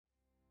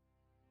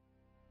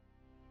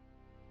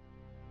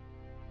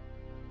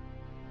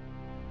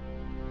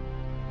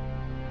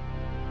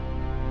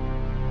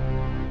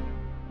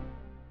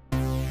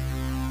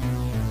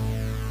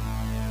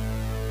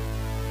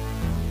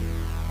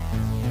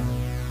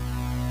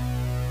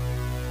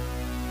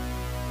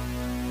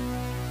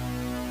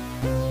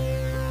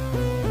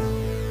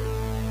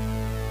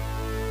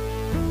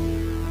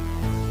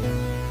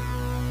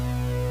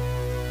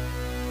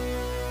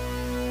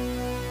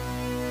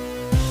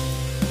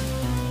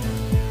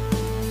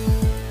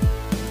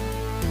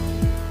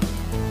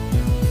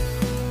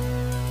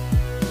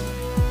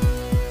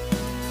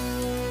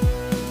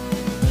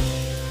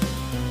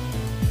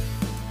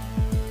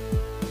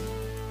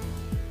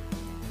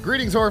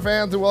Greetings, horror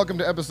fans, and welcome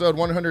to episode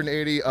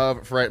 180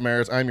 of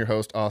Frightmares. I'm your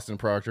host, Austin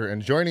Proctor,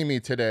 and joining me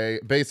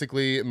today,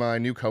 basically my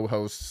new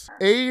co-hosts,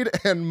 Aid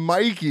and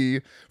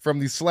Mikey from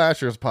the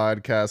Slashers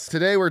podcast.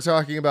 Today we're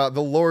talking about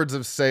The Lords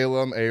of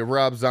Salem, a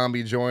Rob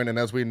Zombie joint, and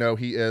as we know,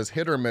 he is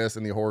hit or miss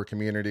in the horror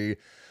community.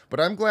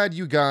 But I'm glad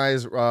you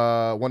guys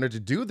wanted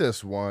to do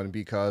this one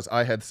because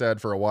I had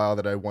said for a while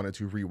that I wanted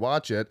to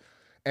rewatch it,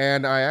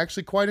 and I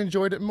actually quite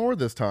enjoyed it more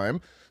this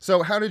time.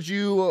 So why'd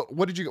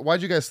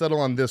you guys settle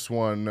on this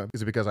one?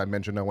 Is it because I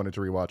mentioned I wanted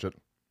to rewatch it?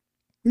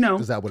 No.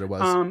 Is that what it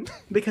was?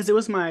 Because it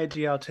was my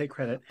idea, I'll take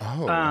credit.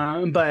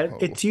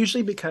 But it's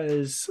usually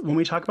because when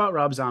we talk about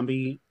Rob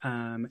Zombie,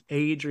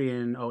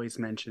 Adrian always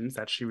mentions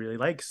that she really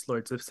likes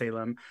Lords of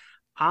Salem.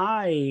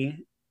 I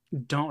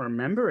don't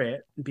remember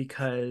it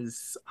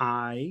because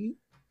I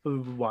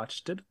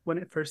watched it when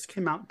it first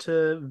came out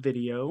to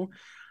video,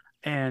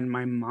 and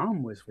my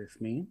mom was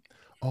with me.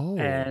 Oh.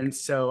 And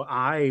so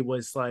I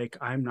was like,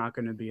 I'm not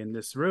going to be in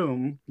this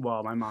room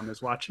while my mom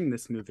is watching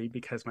this movie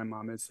because my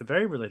mom is a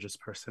very religious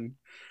person.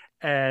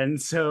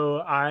 And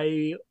so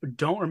I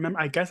don't remember.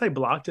 I guess I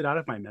blocked it out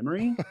of my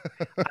memory.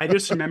 I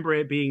just remember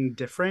it being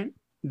different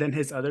than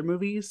his other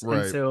movies.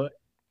 Right. And so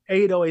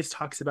Aid always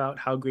talks about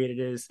how great it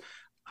is.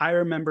 I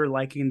remember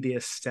liking the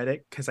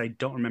aesthetic because I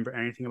don't remember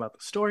anything about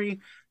the story.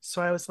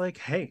 So I was like,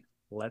 hey,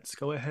 let's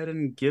go ahead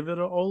and give it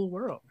an old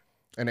whirl.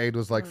 And Aid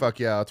was like, fuck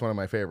yeah, it's one of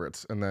my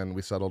favorites. And then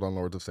we settled on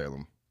Lords of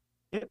Salem.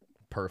 Yep.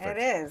 Perfect.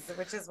 It is,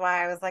 which is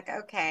why I was like,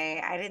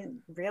 okay, I didn't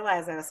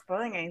realize I was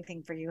spoiling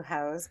anything for you,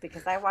 host,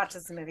 because I watch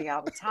this movie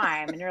all the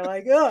time. And you're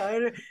like, oh,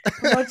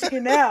 I'm watching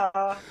it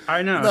now.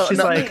 I know. She's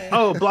like,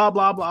 oh, blah,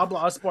 blah, blah,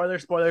 blah, spoiler,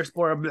 spoiler,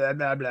 spoiler, blah,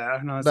 blah, blah.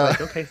 And I was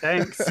like, okay,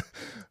 thanks.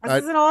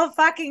 This is an old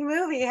fucking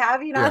movie. How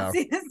have you not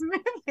seen this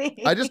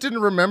movie? I just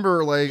didn't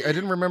remember, I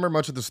didn't remember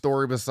much of the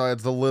story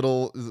besides the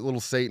little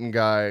Satan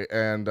guy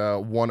and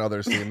one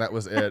other scene. That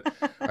was it.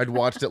 I'd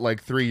watched it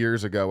like 3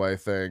 years ago, I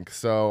think.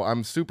 So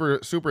I'm super,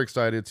 super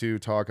excited to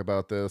talk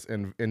about this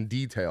in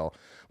detail.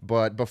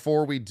 But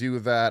before we do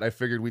that, I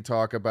figured we'd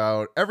talk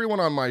about, everyone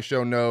on my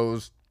show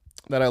knows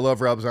that I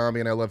love Rob Zombie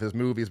and I love his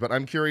movies, but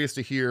I'm curious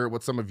to hear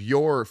what some of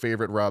your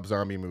favorite Rob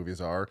Zombie movies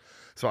are.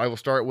 So I will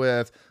start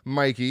with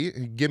Mikey.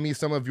 Give me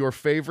some of your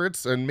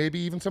favorites and maybe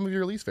even some of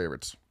your least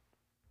favorites.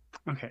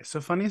 Okay,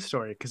 so funny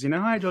story, because you know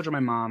how I told you my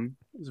mom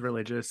is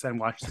religious and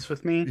watched this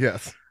with me?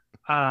 Yes.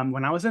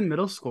 When I was in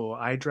middle school,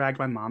 I dragged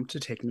my mom to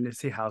take me to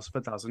see House of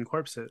a Thousand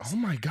Corpses. Oh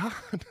my God.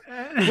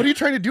 What are you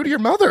trying to do to your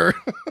mother?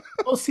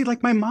 Well, see,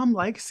 like my mom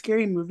likes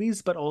scary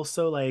movies, but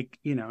also like,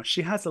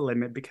 she has a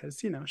limit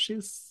because,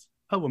 she's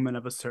a woman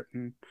of a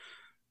certain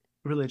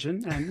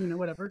religion and,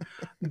 whatever.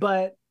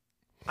 But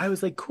I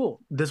was like,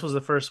 cool. This was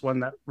the first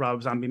one that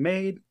Rob Zombie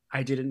made.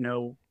 I didn't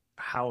know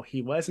how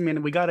he was. I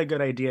mean, we got a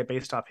good idea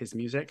based off his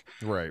music.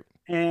 Right.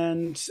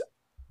 And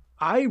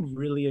I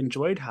really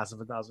enjoyed House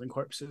of a Thousand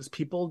Corpses.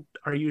 People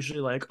are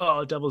usually like,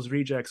 oh, Devil's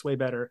Rejects, way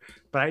better.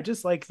 But I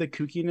just like the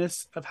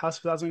kookiness of House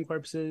of a Thousand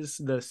Corpses,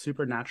 the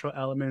supernatural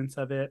elements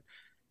of it.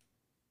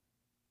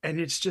 And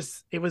it's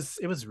just, it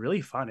was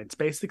really fun. It's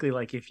basically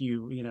like if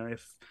you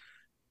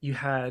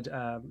had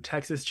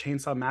Texas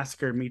Chainsaw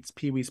Massacre meets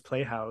Pee-wee's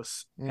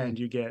Playhouse and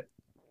you get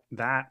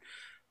that.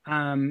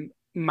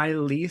 My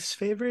least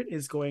favorite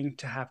is going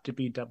to have to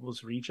be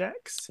Devil's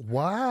Rejects.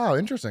 Wow,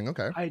 interesting.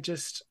 Okay.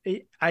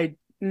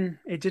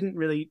 It didn't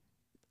really,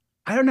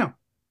 I don't know.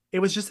 It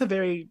was just a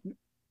very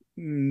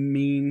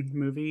mean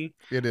movie.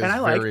 It is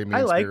very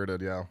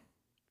mean-spirited, yeah.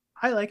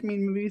 I like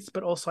mean movies,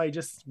 but also I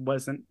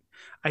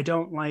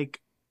don't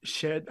like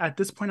at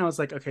this point I was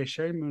like, okay,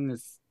 Sherry Moon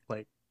is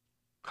like,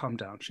 calm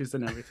down. She's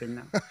in everything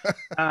now.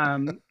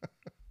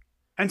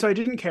 And so I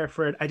didn't care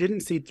for it. I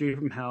didn't see Three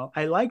from Hell.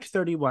 I liked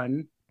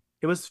 31.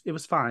 It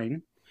was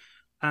fine.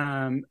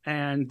 And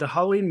the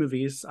Halloween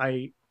movies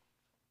I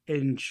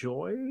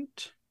enjoyed.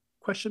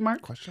 Question mark?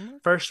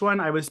 First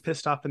one, I was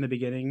pissed off in the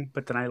beginning,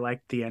 but then I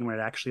liked the end where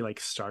it actually like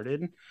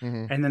started.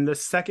 Mm-hmm. And then the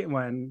second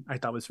one I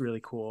thought was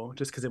really cool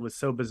just because it was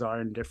so bizarre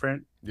and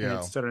different. Yeah. And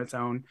it stood on its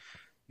own.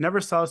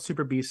 Never saw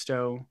Super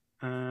Beasto.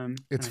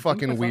 It's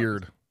fucking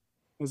weird.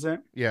 Was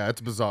it? Yeah,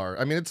 it's bizarre.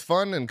 I mean, it's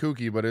fun and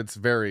kooky, but it's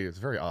very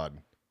odd.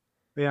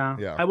 Yeah.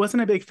 Yeah. I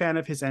wasn't a big fan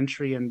of his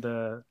entry in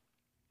the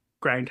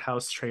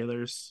Grindhouse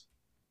trailers.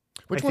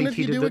 Which one did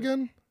he do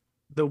again?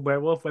 The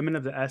Werewolf Women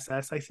of the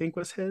SS, I think,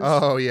 was his.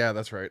 Oh, yeah,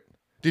 that's right.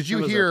 Did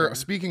you hear,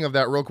 speaking of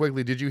that real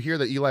quickly, did you hear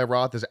that Eli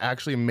Roth is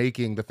actually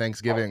making the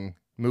Thanksgiving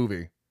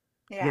movie?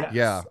 Yeah. Yes.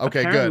 Yeah.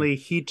 Okay, apparently,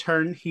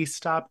 good. He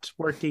stopped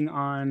working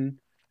on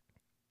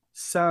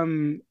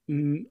some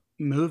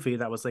movie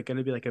that was like going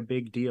to be like a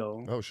big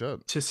deal. Oh,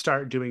 shit. To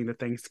start doing the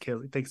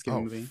Thanksgiving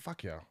movie.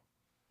 Fuck yeah.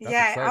 That's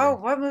exciting. Oh,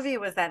 what movie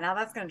was that? Now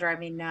that's going to drive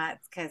me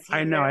nuts because he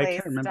I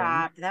can't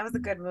remember. That was a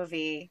good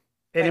movie.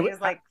 But he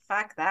was like,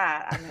 fuck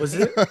that. Was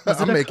it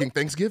I'm making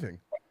Thanksgiving.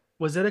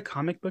 Was it a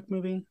comic book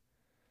movie?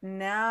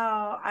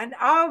 No. It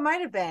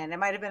might have been. It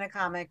might have been a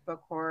comic book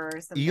horror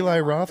or something.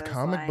 Eli Roth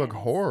comic book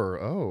horror.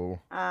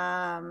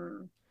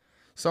 Oh.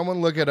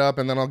 Someone look it up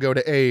and then I'll go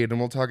to Aid and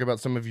we'll talk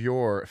about some of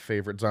your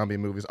favorite zombie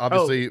movies.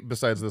 Obviously,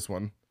 besides this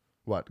one.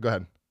 What? Go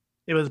ahead.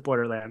 It was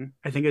Borderland.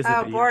 I think it was a Oh,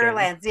 video game.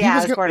 Borderlands. Yeah, it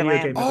was Video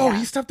Borderlands. game Oh, movie.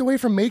 he Yeah. stepped away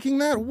from making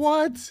that?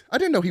 What? I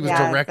didn't know he was Yeah,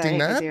 so directing he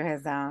could that. do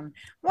his own.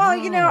 Well,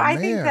 Oh, I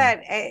think man. that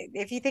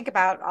if you think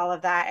about all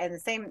of that, and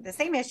the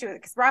same issue,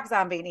 because Rob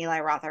Zombie and Eli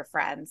Roth are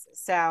friends,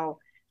 so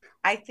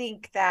I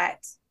think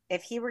that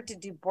if he were to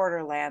do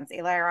Borderlands,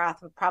 Eli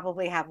Roth would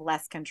probably have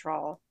less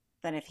control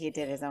than if he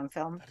did his own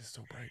film. That is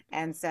so bright.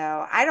 And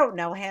so I don't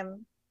know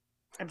him.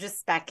 I'm just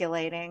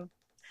speculating.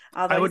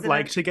 I Although would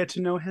like to get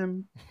to know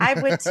him. I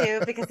would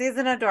too, because he's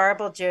an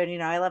adorable Jew.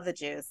 And, I love the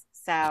Jews.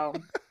 So,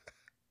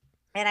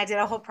 and I did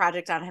a whole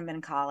project on him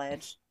in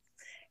college.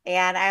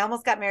 And I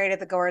almost got married at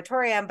the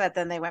Goratorium, but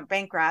then they went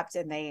bankrupt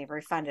and they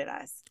refunded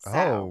us. So,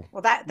 Oh.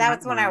 well, that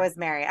was when I was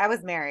married. I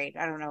was married.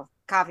 I don't know,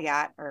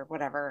 caveat or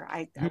whatever.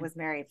 I was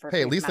married for.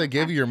 Hey, at least they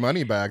gave you your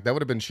money back. That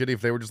would have been shitty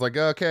if they were just like,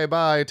 okay,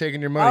 bye, taking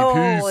your money.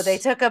 Oh, Peace. they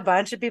took a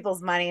bunch of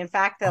people's money. In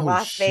fact, the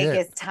Las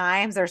Vegas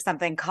Times or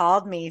something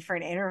called me for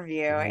an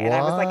interview, and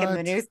I was like in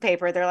the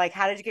newspaper. They're like,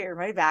 "How did you get your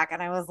money back?"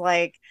 And I was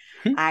like,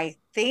 "I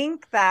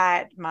think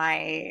that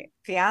my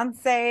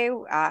fiance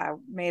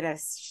made a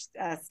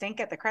stink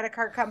at the credit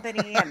card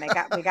company, and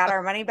we got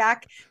our money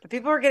back." But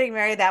people were getting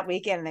married that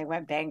weekend, and they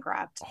went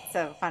bankrupt.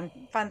 So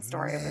fun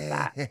story with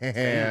that.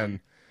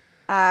 Man.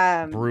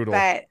 Brutal.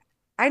 But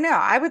I know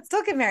I would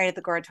still get married at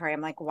the Goratorium.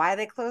 Like, why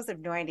they closed, I have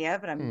no idea.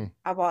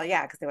 But well,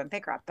 yeah, because they went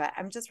bankrupt. But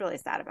I'm just really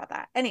sad about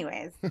that.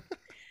 Anyways,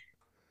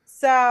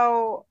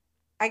 so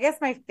I guess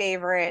my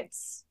favorite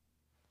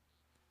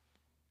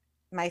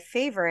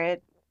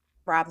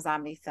Rob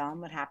Zombie film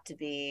would have to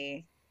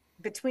be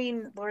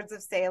between Lords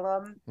of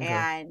Salem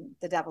and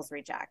The Devil's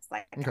Rejects.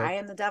 Like, I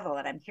am the devil,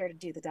 and I'm here to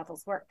do the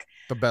devil's work.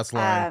 The best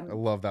line. I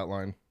love that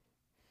line.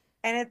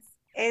 And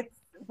it's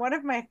one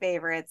of my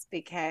favorites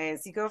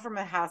because you go from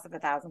A House of a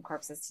Thousand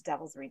Corpses to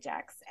Devil's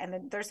Rejects,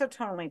 and they're so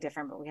tonally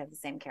different, but we have the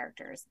same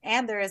characters.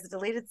 And there is a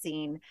deleted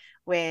scene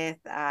with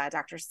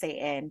Dr.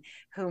 Satan,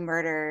 who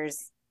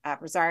murders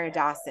Rosario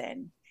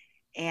Dawson,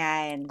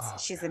 and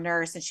she's a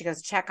nurse, and she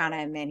goes to check on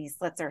him, and he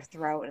slits her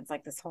throat, and it's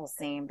like this whole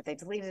scene. But they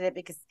deleted it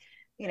because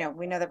we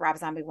know that Rob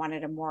Zombie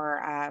wanted a more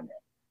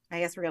I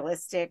guess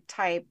realistic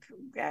type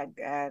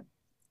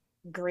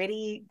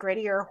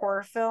grittier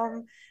horror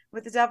film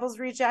with The Devil's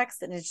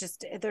Rejects, and it's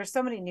just there's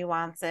so many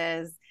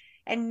nuances.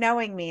 And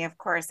knowing me, of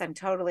course, I'm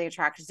totally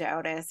attracted to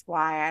Otis.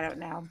 Why? I don't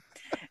know.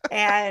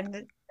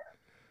 And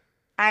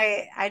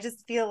I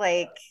just feel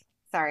like,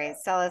 sorry,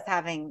 Stella's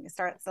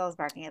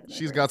barking at the neighbors.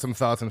 She's got some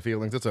thoughts and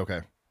feelings. It's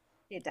okay.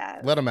 She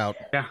does. Let them out.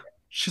 Yeah.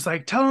 She's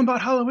like, tell him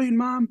about Halloween,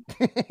 Mom.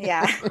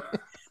 Yeah.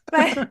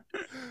 but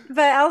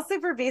El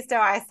Super Beasto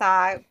I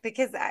saw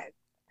because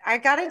I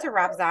got into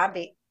Rob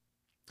Zombie.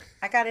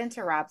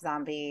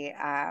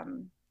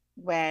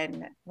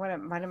 When one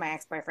of my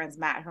ex-boyfriends,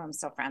 Matt, who I'm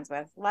still friends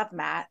with, love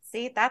Matt.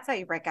 See, that's how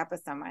you break up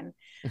with someone.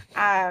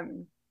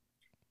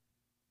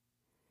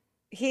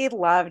 He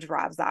loved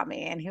Rob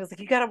Zombie, and he was like,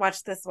 "You got to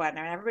watch this one."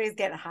 And everybody's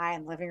getting high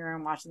in the living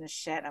room watching this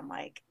shit. I'm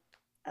like,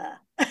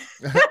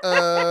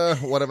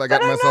 what have I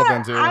gotten myself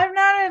into?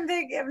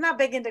 I'm not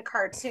big into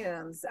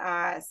cartoons.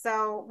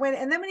 So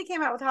then when he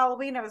came out with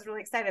Halloween, I was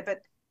really excited. But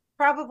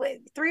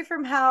probably Three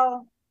from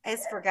Hell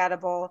is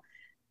forgettable.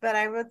 But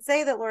I would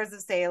say that Lords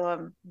of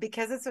Salem,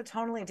 because it's so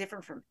tonally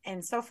different from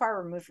and so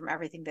far removed from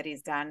everything that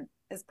he's done,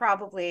 is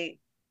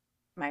probably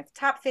my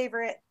top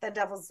favorite. The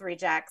Devil's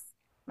Rejects.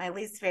 My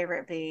least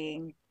favorite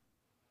being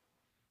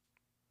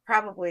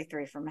probably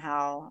Three from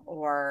Hell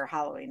or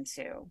Halloween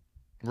 2.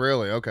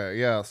 Really? Okay.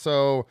 Yeah.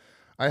 So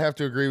I have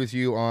to agree with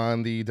you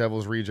on the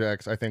Devil's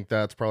Rejects. I think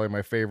that's probably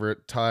my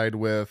favorite, tied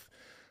with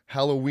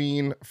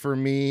Halloween for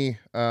me.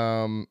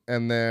 And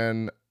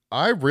then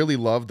I really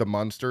love the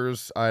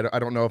Munsters. I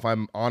don't know if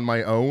I'm on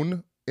my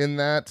own in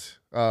that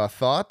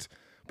thought,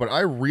 but I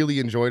really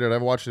enjoyed it.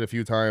 I've watched it a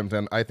few times,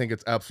 and I think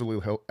it's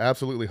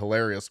absolutely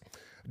hilarious.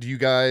 Have you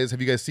guys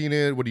seen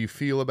it? What do you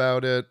feel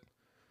about it?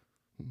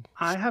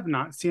 I have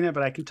not seen it,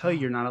 but I can tell you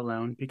you're not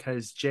alone,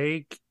 because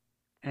Jake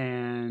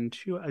and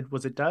who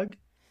was it, Doug?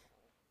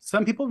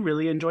 Some people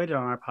really enjoyed it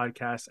on our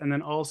podcast. And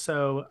then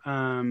also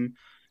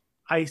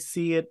I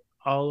see it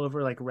all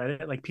over like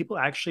Reddit. Like, people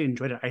actually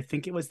enjoyed it. I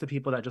think it was the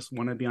people that just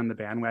want to be on the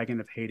bandwagon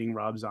of hating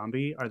Rob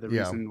Zombie are the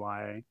reason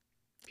why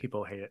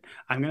people hate it.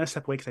 I'm going to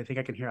step away because I think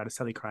I can hear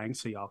Araceli crying,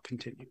 so y'all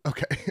continue.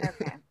 Okay.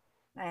 Okay.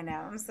 I know.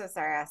 I'm so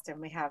sorry,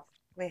 Austin. We have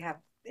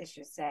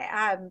issues today.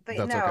 But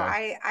That's no,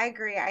 okay. I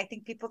agree. I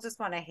think people just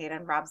want to hate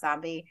on Rob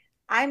Zombie.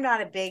 I'm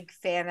not a big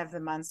fan of the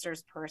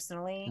Munsters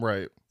personally.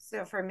 Right.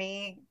 So for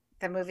me,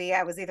 the movie,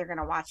 I was either going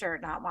to watch it or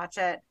not watch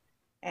it.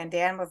 And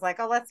Dan was like,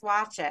 "Oh, let's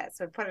watch it."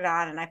 So we put it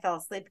on, and I fell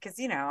asleep because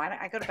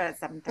I go to bed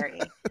at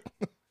 7:30.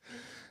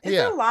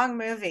 It's a long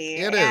movie.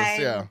 It is.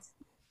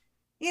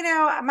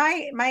 Yeah.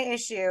 My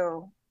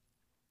issue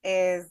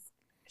is,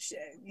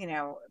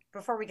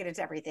 before we get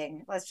into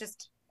everything, let's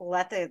just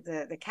let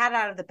the cat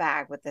out of the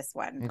bag with this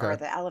one, or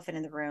the elephant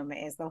in the room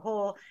is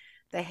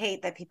the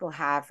hate that people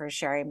have for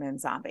Sherry Moon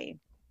Zombie.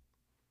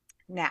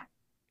 Now,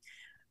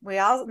 we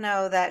all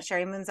know that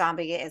Sherry Moon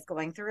Zombie is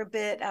going through a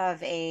bit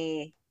of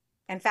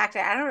In fact,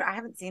 I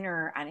haven't seen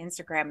her on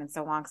Instagram in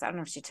so long, because I don't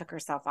know if she took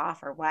herself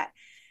off or what,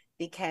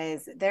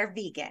 because they're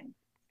vegan.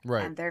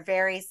 Right. And they're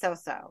very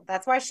so-so.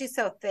 That's why she's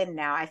so thin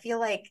now. I feel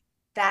like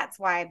that's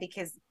why,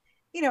 because,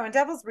 you know, in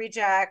Devil's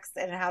Rejects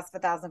and House of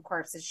a Thousand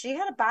Corpses, she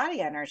had a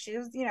body on her. She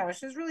was, you know,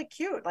 she was really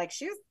cute. Like,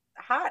 she was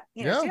hot,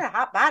 you know, Yeah. she had a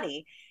hot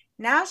body.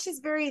 Now she's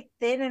very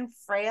thin and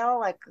frail.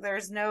 Like,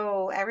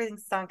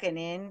 everything's sunken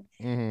in.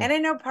 Mm-hmm. And I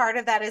know part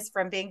of that is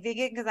from being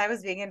vegan, because I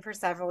was vegan for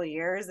several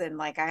years and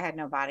like I had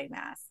no body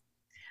mass.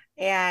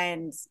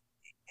 And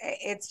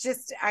it's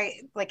just,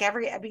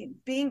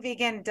 being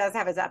vegan does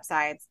have its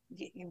upsides.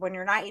 When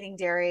you're not eating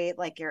dairy,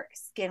 like, your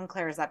skin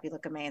clears up, you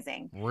look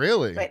amazing.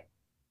 Really? But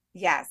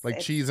yes, like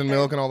cheese and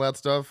milk and all that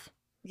stuff.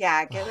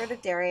 Yeah, get rid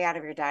of dairy out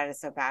of your diet is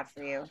so bad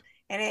for you.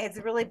 And it's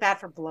really bad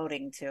for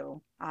bloating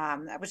too.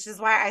 Which is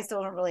why I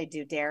still don't really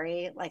do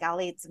dairy. Like, I'll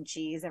eat some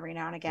cheese every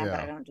now and again, but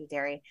I don't do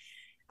dairy.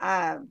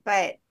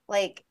 But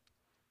like,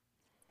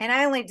 and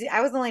I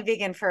was only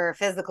vegan for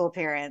physical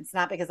appearance,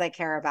 not because I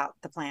care about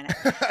the planet.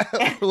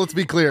 Let's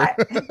be clear.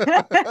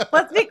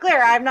 Let's be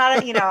clear. I'm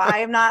not, I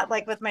am not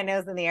like with my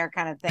nose in the air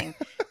kind of thing.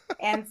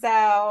 And so,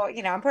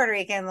 I'm Puerto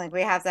Rican, like,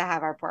 we have to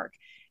have our pork.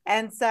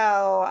 And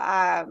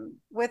so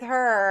with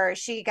her,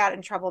 she got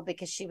in trouble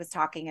because she was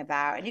talking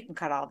about, and you can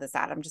cut all this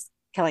out, I'm just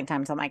killing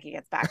time until Mikey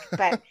gets back.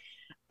 But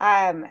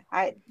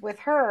with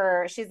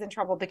her, she's in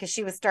trouble because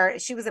she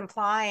was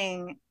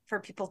implying for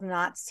people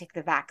not to take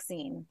the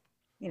vaccine,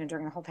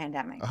 during the whole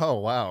pandemic. Oh,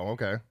 wow.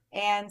 Okay.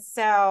 And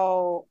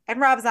so, and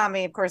Rob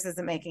Zombie, of course,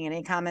 isn't making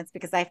any comments,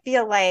 because I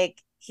feel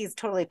like he's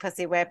totally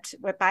pussy whipped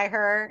by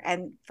her,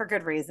 and for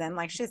good reason.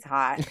 Like, she's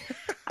hot.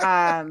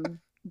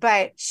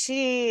 But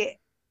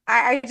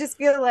I just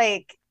feel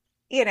like,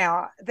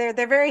 they're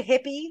very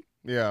hippie.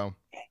 Yeah.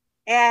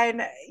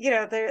 And,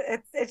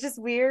 it's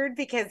just weird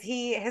because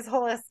his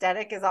whole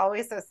aesthetic is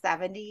always so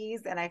 70s.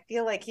 And I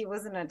feel like he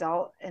was an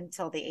adult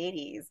until the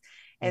 80s.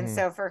 And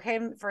so for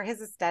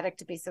his aesthetic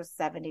to be so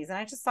 70s, and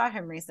I just saw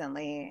him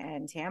recently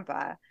in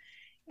Tampa,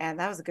 and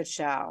that was a good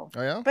show.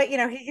 Oh, yeah? But,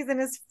 he's in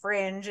his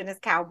fringe and his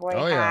cowboy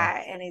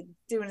hat, and he's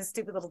doing his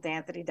stupid little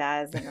dance that he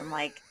does. And I'm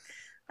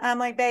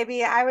like,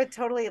 baby, I would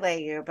totally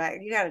lay you,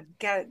 but you gotta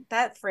get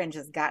that fringe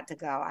has got to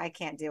go. I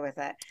can't deal with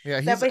it.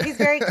 Yeah, but he's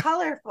very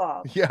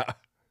colorful. Yeah.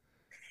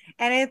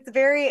 And it's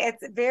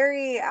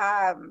very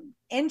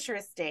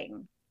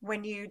interesting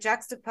when you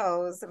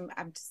juxtapose,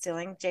 I'm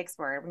stealing Jake's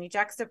word, when you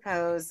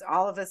juxtapose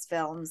all of his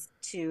films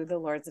to the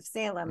Lords of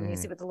Salem, and you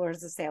see what the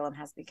Lords of Salem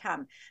has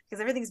become,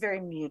 because everything's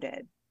very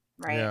muted,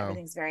 right? Yeah.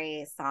 Everything's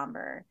very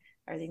somber.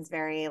 Everything's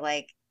very,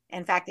 like,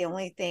 in fact, the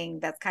only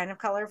thing that's kind of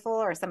colorful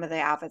are some of the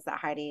outfits that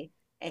Heidi,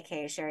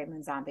 aka Sherry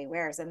Moon Zombie,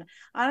 wears. And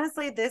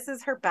honestly, this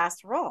is her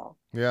best role.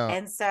 Yeah.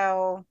 And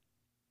so,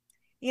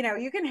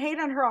 you can hate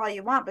on her all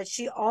you want, but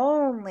she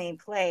only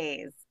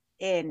plays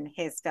in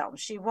his film.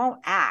 She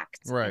won't act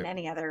in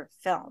any other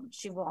film.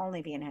 She will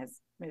only be in his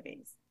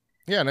movies.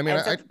 Yeah, and I mean,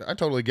 I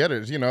totally get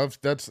it.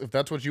 If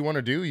that's what you want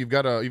to do, you've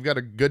got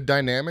a good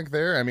dynamic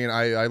there. I mean,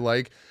 I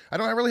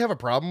don't really have a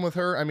problem with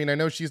her. I mean, I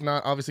know she's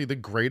not obviously the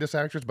greatest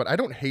actress, but I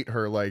don't hate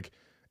her like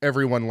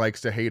everyone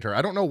likes to hate her.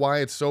 I don't know why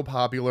it's so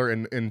popular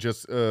and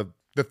just the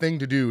thing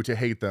to do to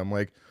hate them.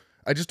 Like,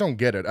 I just don't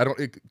get it.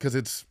 Because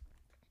it's,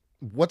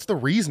 what's the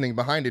reasoning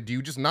behind it? Do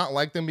you just not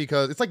like them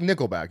because it's like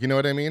Nickelback? You know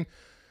what I mean?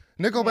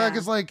 Nickelback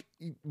is like,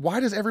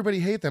 why does everybody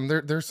hate them?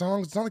 Their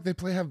songs, it's not like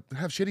they have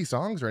shitty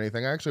songs or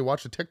anything. I actually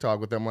watched a TikTok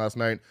with them last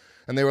night,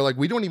 and they were like,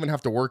 we don't even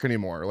have to work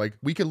anymore. Like,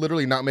 we could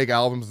literally not make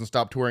albums and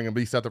stop touring and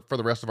be set for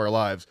the rest of our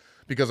lives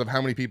because of how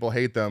many people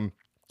hate them.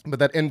 But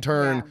that in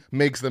turn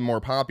makes them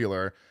more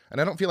popular. And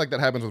I don't feel like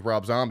that happens with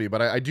Rob Zombie,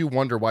 but I do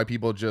wonder why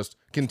people just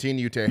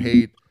continue to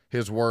hate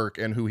his work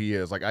and who he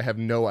is. Like, I have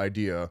no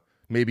idea.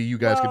 Maybe you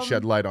guys could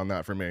shed light on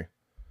that for me.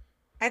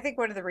 I think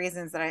one of the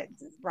reasons that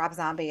Rob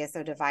Zombie is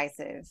so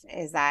divisive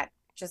is that,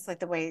 just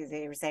like the way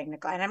they were saying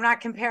Nickel, and I'm not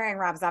comparing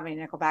Rob Zombie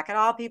to Nickelback at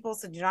all, people,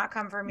 so do not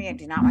come for me. I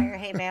do not want your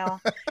hate mail,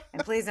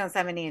 and please don't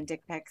send me any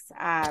dick pics.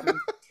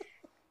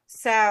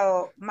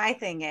 So my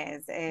thing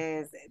is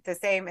the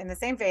same, in the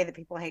same way that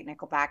people hate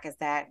Nickelback, is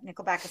that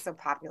Nickelback is so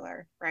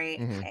popular, right?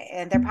 Mm-hmm.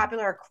 And they're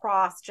popular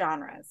across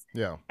genres.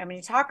 Yeah. And when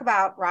you talk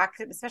about rock,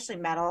 especially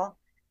metal,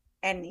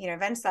 and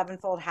Avenged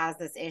Sevenfold has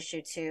this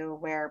issue too,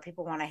 where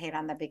people want to hate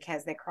on them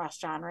because they cross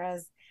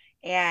genres.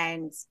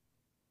 And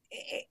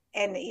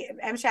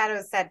M.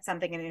 Shadows said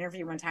something in an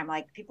interview one time,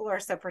 like, people are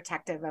so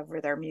protective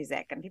over their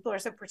music and people are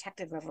so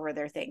protective over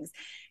their things.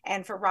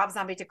 And for Rob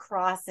Zombie to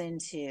cross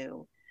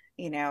into,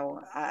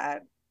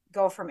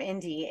 go from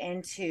indie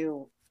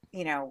into,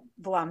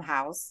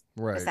 Blumhouse,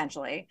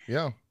 essentially,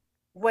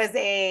 was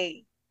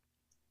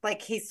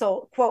he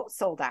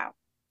sold out.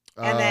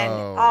 And then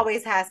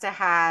always has to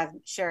have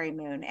Sherry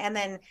Moon. And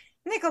then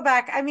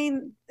Nickelback, I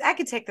mean, I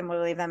could take them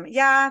or leave them.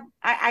 Yeah,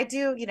 I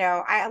do.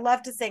 I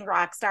love to sing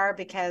Rockstar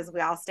because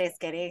we all stay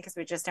skinny because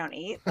we just don't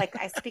eat. Like,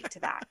 I speak to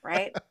that,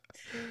 right?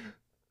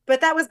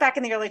 But that was back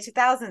in the early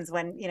 2000s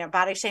when,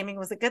 body shaming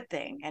was a good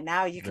thing. And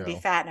now you can be Yeah.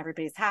 fat and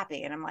everybody's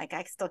happy. And I'm like,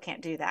 I still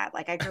can't do that.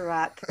 Like, I grew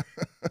up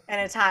in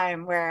a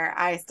time where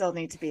I still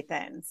need to be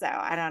thin. So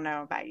I don't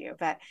know about you,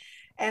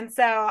 and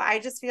so I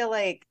just feel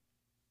like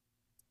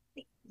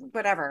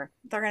whatever,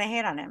 they're going to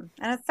hate on him.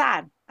 And it's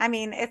sad. I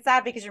mean, it's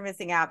sad because you're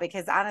missing out,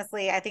 because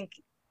honestly, I think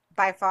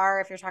by far,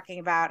 if you're talking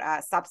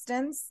about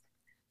substance,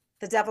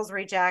 The Devil's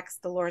Rejects,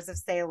 The Lords of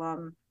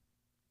Salem,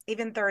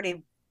 even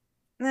 30,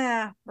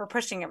 we're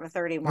pushing it with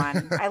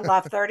 31. I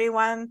love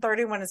 31.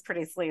 31 is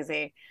pretty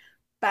sleazy,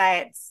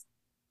 but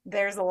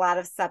there's a lot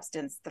of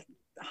substance. The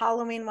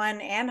Halloween one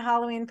and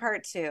Halloween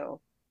Part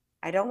 2.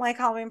 I don't like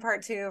Halloween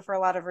Part 2 for a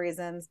lot of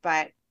reasons,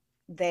 but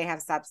they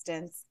have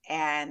substance,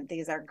 and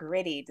these are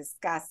gritty,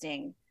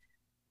 disgusting,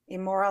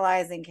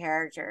 immoralizing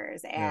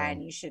characters,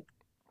 and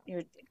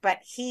but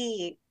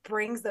he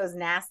brings those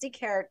nasty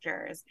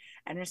characters,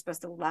 and you're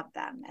supposed to love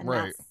them, and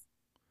Right. that's,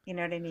 you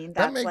know what I mean?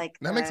 That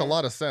That's makes a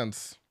lot of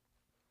sense.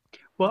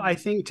 Well, I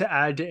think to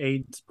add to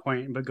Aid's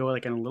point, but go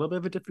like in a little bit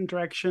of a different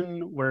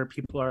direction where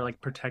people are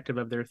like protective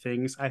of their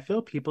things, I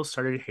feel people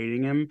started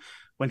hating him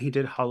when he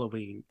did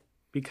Halloween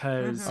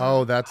because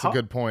Oh, that's a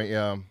good point.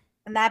 Yeah.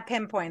 And that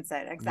pinpoints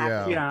it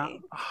exactly. Yeah,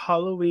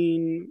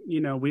 Halloween,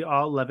 we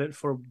all love it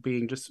for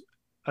being just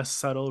a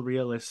subtle,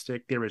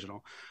 realistic, the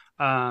original,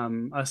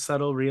 a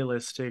subtle,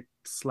 realistic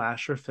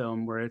slasher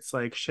film where it's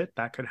like, shit,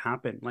 that could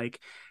happen. Like,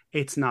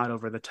 it's not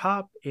over the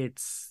top.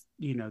 It's,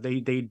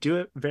 they do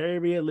it very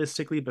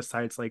realistically,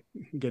 besides like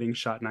getting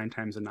shot 9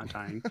 times and not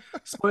dying.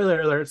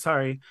 Spoiler alert,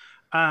 sorry.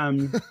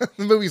 The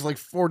movie's like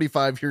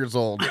 45 years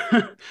old.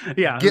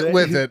 Yeah, get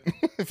with it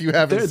if you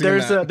haven't seen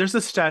that. There's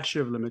a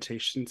statute of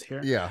limitations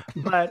here. Yeah,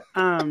 but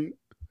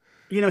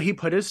he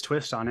put his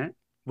twist on it,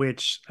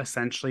 which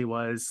essentially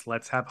was,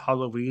 let's have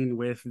Halloween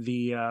with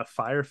the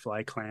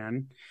Firefly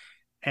clan,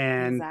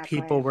 and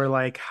people were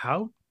like,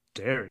 "How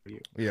dare you?"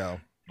 Yeah.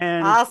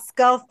 And I'll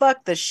skull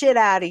fuck the shit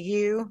out of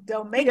you.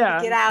 Don't make me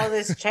get out of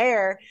this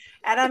chair.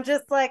 And I'm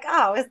just like,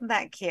 oh, isn't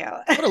that cute?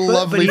 What a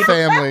lovely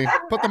family.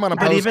 Put them on a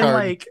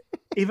postcard.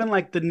 Even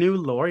like the new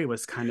Laurie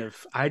was kind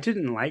of, I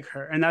didn't like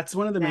her. And that's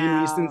one of the main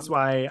reasons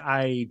why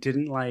I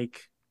didn't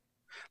like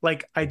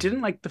I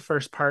didn't like the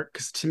first part,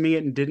 because to me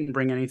it didn't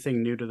bring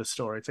anything new to the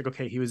story. It's like,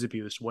 okay, he was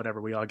abused, whatever,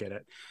 we all get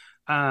it.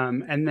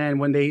 And then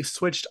when they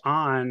switched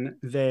on,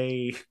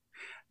 they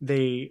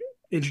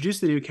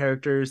introduced the new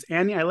characters.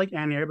 Annie, I like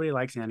Annie. Everybody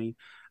likes Annie.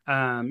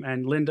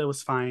 And Linda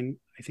was fine.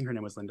 I think her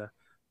name was Linda.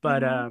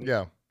 But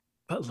yeah.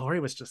 But Laurie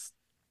was just,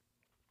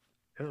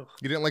 ugh.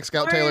 You didn't like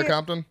Scout Taylor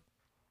Compton?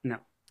 No.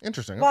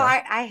 Interesting. Well,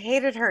 okay. I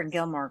hated her in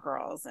Gilmore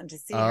Girls, and to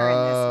see her in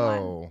this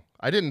one.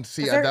 I didn't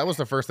see that was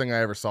the first thing I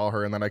ever saw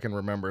her, and then I can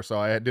remember. So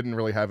I didn't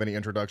really have any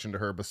introduction to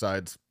her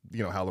besides,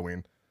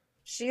 Halloween.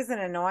 She's an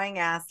annoying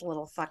ass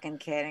little fucking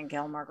kid in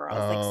Gilmore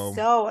Girls.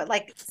 So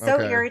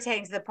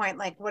irritating to the point.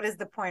 Like, what is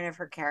the point of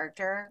her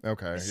character?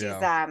 Okay.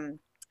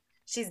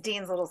 She's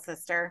Dean's little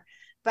sister.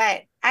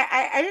 But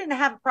I didn't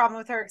have a problem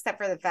with her, except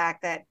for the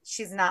fact that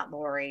she's not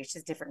Laurie.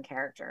 She's a different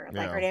character.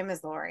 Like, her name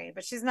is Laurie,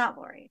 but she's not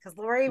Laurie, because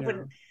Laurie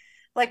wouldn't.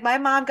 Like, my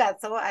mom got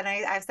so, and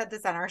I've said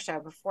this on our show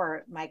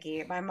before,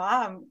 Mikey, my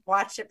mom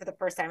watched it for the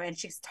first time, and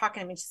she's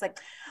talking to me, and she's like,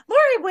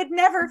 Laurie would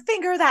never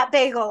finger that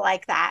bagel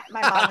like that.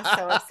 My mom was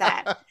so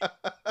upset.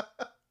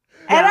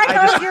 And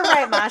I go, you're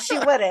right, Ma, she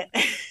wouldn't.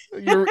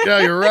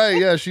 You're right.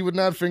 Yeah, she would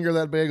not finger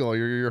that bagel.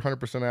 You're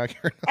 100%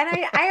 accurate. And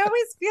I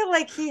always feel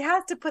like he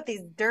has to put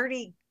these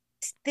dirty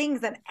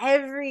things on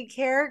every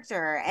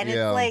character. And it's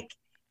like,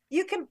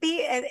 you can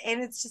be,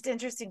 and it's just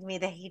interesting to me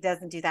that he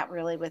doesn't do that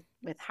really with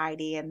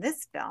Heidi in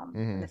this film,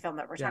 in the film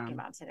that we're talking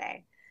about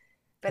today.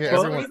 But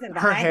there's a reason behind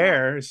her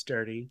hair is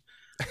dirty.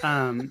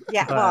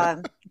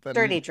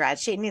 Dirty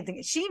dreads. She need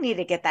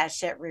to get that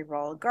shit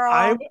re-rolled,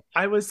 girl.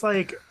 I was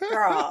like,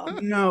 girl,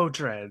 no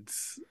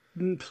dreads,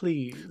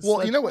 please.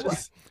 Well, you know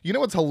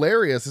what's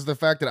hilarious is the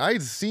fact that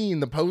I'd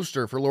seen the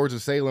poster for Lords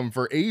of Salem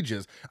for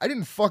ages. I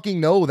didn't fucking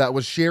know that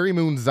was Sherry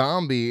Moon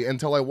Zombie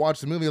until I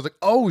watched the movie. I was like,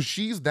 oh,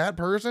 she's that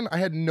person? I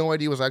had no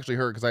idea it was actually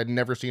her, because I had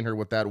never seen her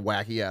with that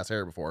wacky ass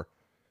hair before.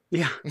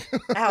 Yeah.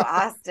 Oh,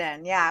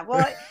 Austin. Yeah.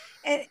 Well,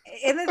 and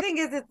the thing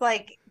is, it's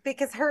like,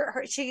 because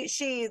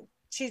she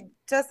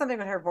does something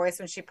with her voice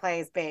when she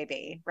plays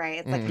Baby, right?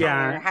 It's like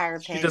higher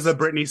pitched. She does a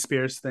Britney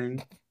Spears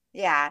thing.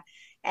 Yeah.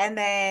 And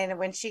then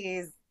when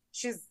she's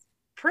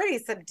pretty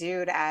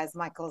subdued as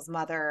Michael's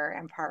mother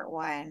in part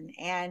 1.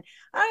 And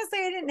honestly,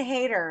 I didn't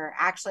hate her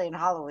actually in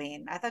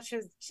Halloween. I thought she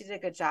did a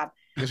good job.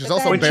 Yeah, she's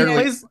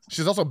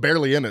also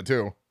barely in it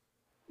too.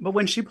 But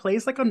when she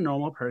plays like a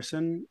normal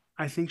person,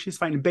 I think she's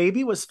fine.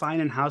 Baby was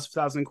fine in House of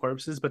Thousand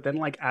Corpses, but then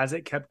like as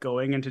it kept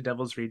going into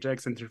Devil's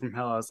Rejects and 3 from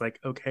Hell, I was like,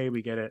 okay,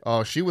 we get it.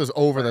 Oh, she was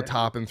over the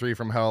top in 3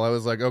 from Hell. I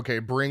was like, okay,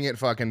 bring it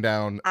fucking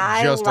down.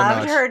 I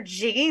loved her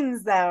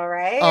jeans though,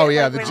 right? Oh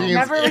yeah, the jeans.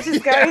 Remember when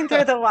she's going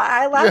through the wall?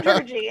 I loved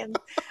her jeans,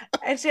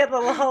 and she had the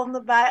little hole in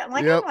the butt. I'm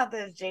like, I want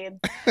those jeans.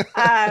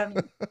 I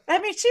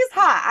mean, she's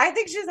hot. I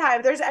think she's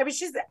hot.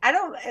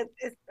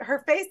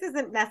 Her face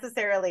isn't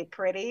necessarily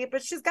pretty,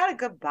 but she's got a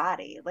good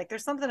body. Like,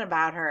 there's something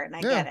about her, and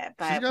I get it.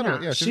 But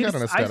Yeah, she's got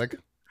an aesthetic.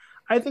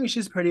 I think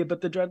she's pretty, but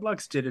the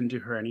dreadlocks didn't do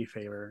her any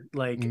favor.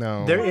 Like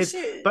No. there Well, is,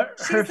 she, but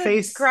her she's a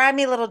face.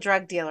 grimy little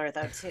drug dealer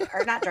though too,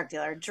 or not drug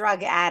dealer,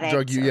 drug addict,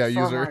 or user.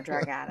 former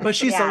drug addict. But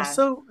she's Yeah.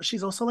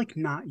 also like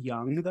not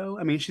young though.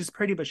 I mean, she's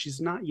pretty, but she's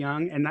not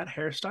young, and that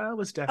hairstyle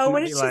was Oh, definitely what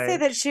did she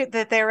say like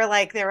that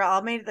they were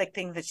all made like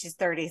think that she's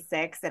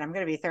 36 and I'm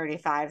gonna be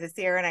 35 this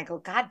year, and I go,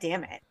 God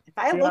damn it! If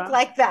I look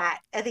like that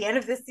at the end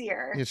of this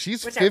year, Yeah,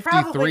 she's which I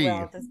probably 53 will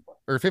at this point.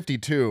 or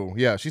 52.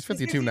 Yeah, she's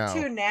 52 now.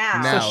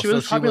 now. So she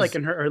was probably like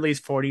in her early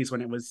 40s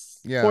when it was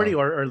 40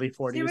 or early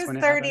 40s. She was when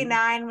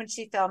 39 when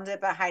she filmed it,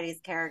 but Heidi's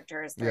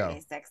character is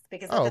 36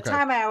 because at the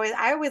time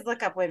I always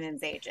look up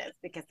women's ages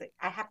because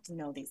I have to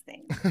know these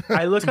things.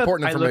 I look up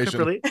important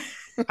information.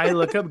 I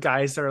look up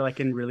guys that are like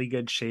in really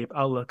good shape.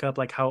 I'll look up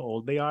like how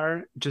old they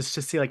are just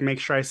to see, like, make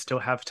sure I still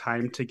have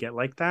time to get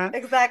like that.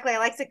 Exactly. I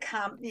like to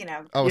come, you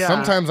know. Oh, yeah.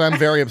 Sometimes I'm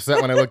very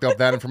upset when I looked up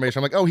that information.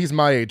 I'm like, oh, he's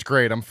my age.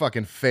 Great. I'm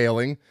fucking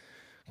failing.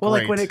 Well,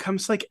 like when it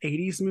comes to like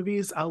 80s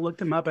movies, I'll look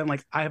them up and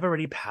like I've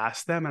already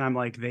passed them and I'm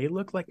like, they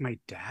look like my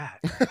dad.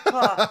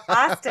 Well,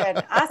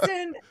 Austin,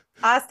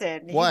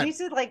 What? you need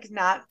to like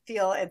not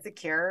feel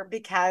insecure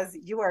because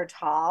you are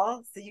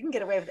tall, so you can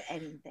get away with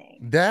anything.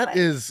 That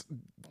is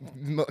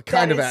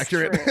kind of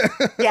accurate.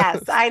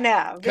 Yes, I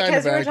know.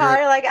 Because you were tall,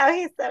 you're like, oh,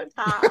 he's so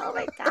tall. Oh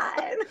my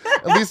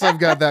God. At least I've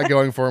got that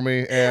going for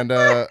me. And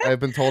I've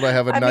been told I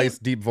have a nice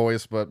deep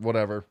voice, but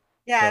whatever.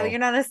 Yeah, so. You're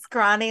not a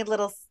scrawny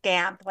little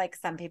scamp like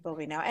some people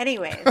we know.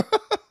 Anyways.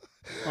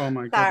 Oh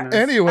my goodness.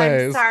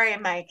 Anyways. I'm sorry,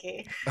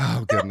 Mikey.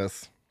 Oh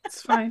goodness.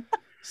 It's fine.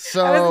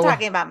 So I wasn't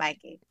talking about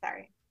Mikey.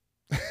 Sorry.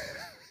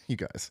 You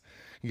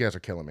guys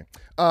are killing me.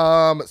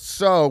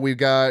 So we've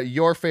got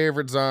your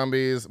favorite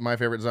zombies, my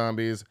favorite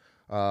zombies,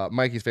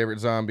 Mikey's favorite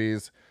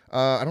zombies.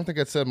 I don't think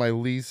I said my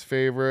least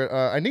favorite.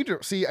 I need to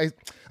see.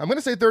 I'm going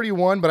to say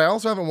 31, but I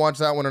also haven't watched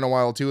that one in a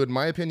while too. And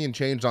my opinion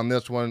changed on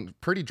this one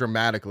pretty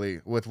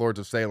dramatically with Lords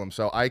of Salem.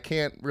 So I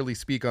can't really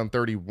speak on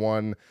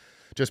 31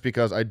 just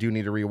because I do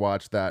need to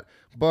rewatch that.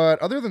 But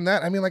other than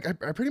that, I mean, like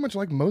I pretty much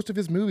like most of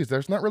his movies.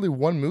 There's not really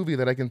one movie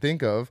that I can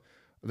think of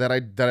that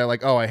I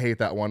like. Oh, I hate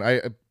that one.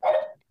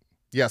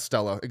 Yes,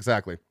 Stella,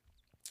 exactly.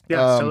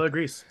 Yeah, Stella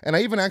agrees. And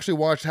I even actually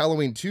watched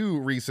Halloween 2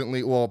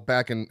 recently, well,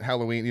 back in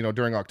Halloween,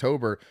 during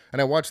October, and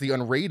I watched the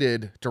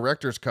unrated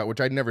director's cut, which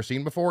I'd never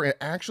seen before. It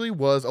actually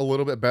was a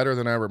little bit better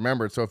than I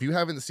remembered. So if you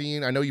haven't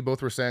seen, I know you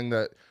both were saying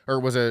that, or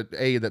was it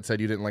A that said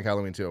you didn't like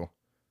Halloween 2?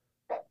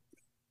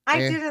 I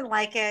didn't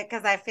like it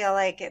because I feel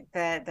like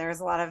there's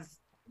a lot of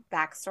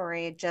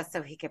backstory just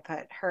so he could put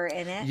her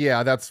in it.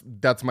 Yeah, that's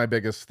my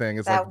biggest thing.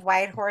 Is that like,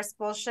 white horse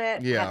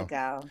bullshit. Yeah, had to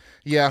go.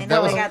 Yeah, I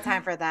know I got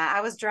time for that. I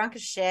was drunk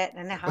as shit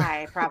and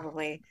high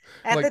probably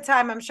at the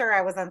time. I'm sure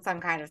I was on some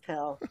kind of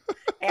pill,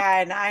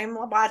 and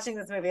I'm watching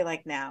this movie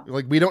like now.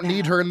 Like we don't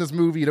need her in this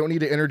movie. You don't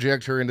need to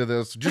interject her into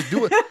this. Just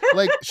do it.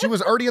 Like she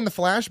was already in the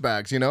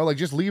flashbacks. Like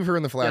just leave her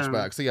in the flashbacks.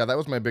 Yeah. So yeah, that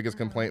was my biggest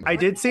complaint. I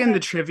did say in the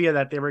trivia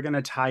that they were going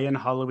to tie in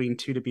Halloween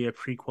 2 to be a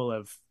prequel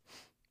of.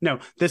 No,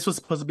 this was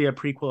supposed to be a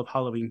prequel of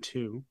Halloween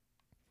 2.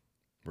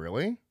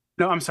 Really?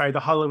 No, I'm sorry.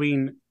 The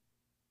Halloween,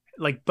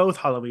 like both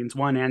Halloweens,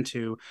 1 and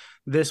 2.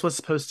 This was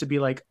supposed to be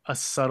like a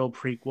subtle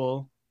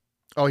prequel.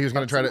 Oh, he was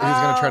going to try to. He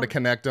was going to try to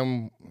connect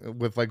them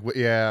with like.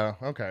 Yeah.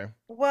 Okay.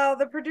 Well,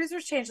 the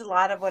producers changed a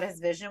lot of what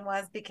his vision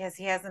was because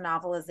he has a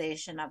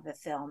novelization of the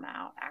film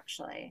out,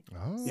 actually.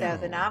 Oh. So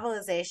the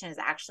novelization is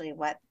actually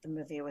what the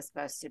movie was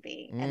supposed to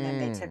be, and then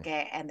they took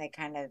it and they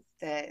kind of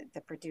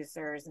the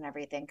producers and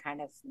everything kind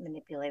of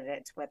manipulated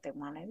it to what they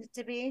wanted it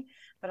to be.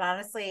 But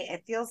honestly,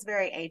 it feels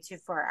very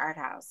A24 art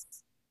house.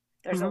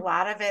 There's a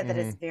lot of it that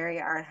is very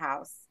art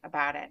house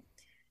about it.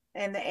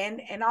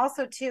 And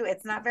also too,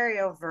 it's not very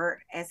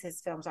overt as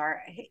his films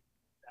are.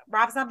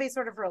 Rob Zombie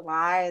sort of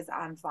relies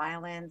on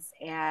violence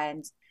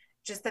and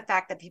just the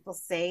fact that people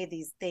say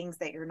these things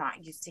that you're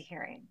not used to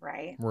hearing,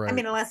 right? I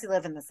mean, unless you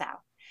live in the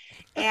South.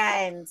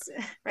 And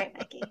right,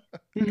 Mikey.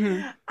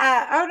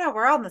 Oh no,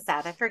 we're all in the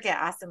South. I forget.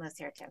 Austin lives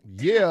here too.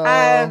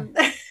 Yeah,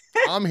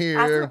 I'm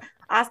here.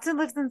 Austin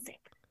lives in St.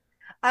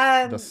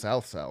 The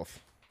South. So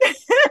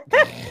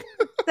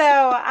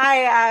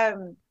I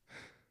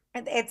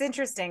it's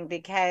interesting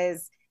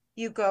because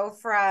you go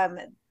from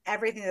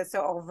everything that's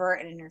so overt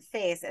and in your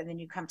face, and then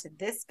you come to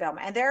this film,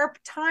 and there are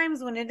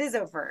times when it is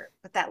overt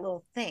with that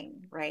little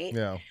thing, right?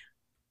 Yeah.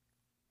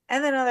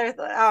 And then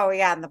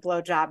and the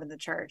blowjob in the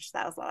church.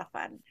 That was a lot of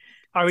fun.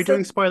 Are we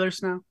doing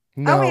spoilers now?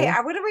 No. Oh wait,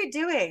 what are we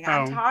doing?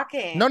 I'm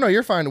talking. No,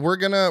 you're fine. I'm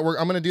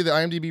gonna do the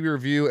IMDb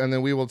review, and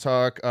then we will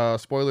talk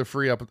spoiler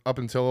free up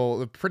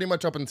until pretty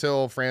much up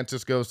until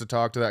Francis goes to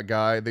talk to that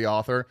guy, the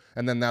author,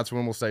 and then that's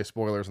when we'll say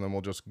spoilers, and then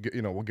we'll just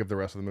we'll give the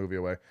rest of the movie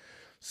away.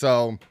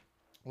 So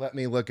let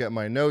me look at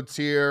my notes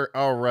here.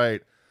 All right,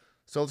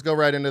 so let's go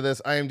right into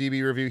this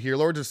IMDb review here.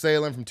 Lords of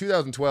Salem from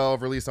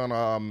 2012, released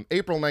on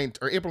April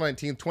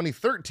 19th,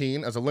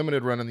 2013, as a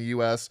limited run in the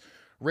U.S.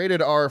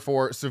 Rated R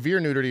for severe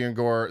nudity and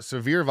gore,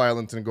 severe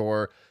violence and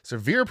gore,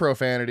 severe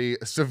profanity,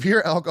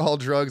 severe alcohol,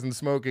 drugs, and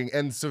smoking,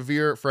 and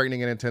severe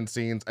frightening and intense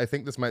scenes. I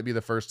think this might be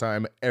the first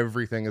time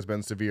everything has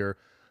been severe,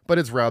 but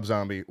it's Rob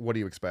Zombie. What do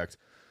you expect?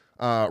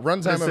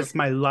 Runtime This is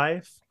my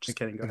life. Just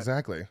kidding. Go ahead.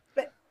 exactly.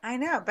 But I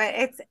know, but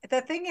it's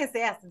the thing is,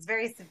 yes, it's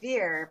very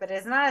severe, but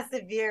it's not as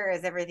severe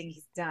as everything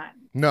he's done.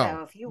 No,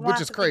 So if you which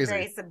want is to crazy. be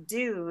very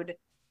subdued,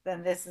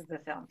 then this is the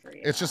film for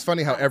you. It's just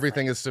funny how honestly.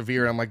 everything is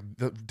severe. I'm like,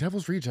 the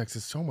Devil's Rejects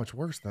is so much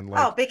worse than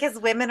like. Oh, because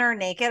women are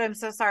naked. I'm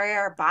so sorry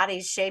our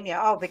bodies shame you.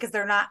 Oh, because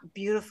they're not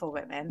beautiful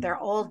women. They're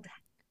old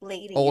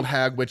ladies. Old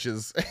hag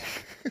witches.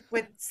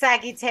 with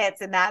saggy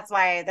tits, and that's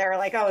why they're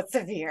like, oh, it's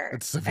severe.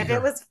 It's severe. If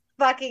it was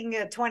fucking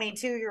a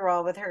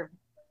 22-year-old with her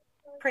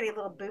pretty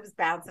little boobs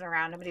bouncing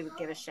around, nobody would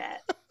give a shit.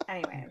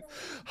 Anyways.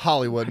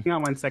 Hollywood. Hang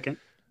on 1 second.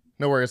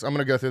 No worries. I'm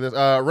going to go through this.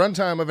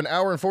 Runtime of 1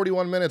 hour and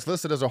 41 minutes,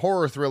 listed as a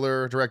horror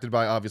thriller, directed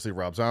by, obviously,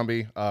 Rob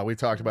Zombie. We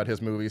talked about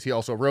his movies. He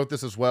also wrote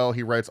this as well.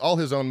 He writes all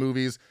his own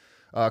movies.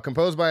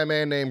 Composed by a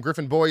man named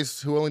Griffin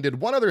Boyce, who only did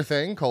one other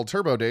thing called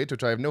Turbo Date,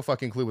 which I have no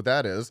fucking clue what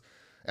that is.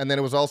 And then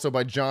it was also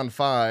by John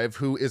Five,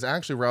 who is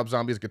actually Rob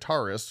Zombie's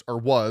guitarist, or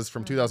was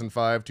from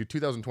 2005 to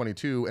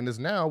 2022, and is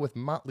now with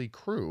Motley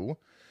Crue.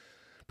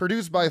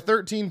 Produced by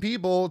 13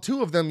 people,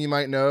 2 of them you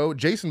might know,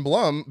 Jason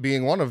Blum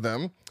being one of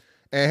them,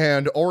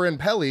 and Oren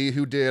Peli,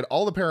 who did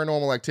all the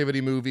Paranormal Activity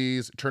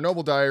movies,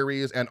 Chernobyl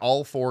Diaries, and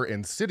all 4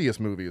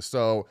 Insidious movies.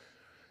 So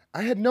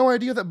I had no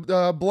idea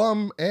that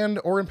Blum and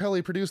Oren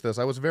Peli produced this.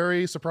 I was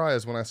very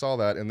surprised when I saw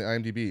that in the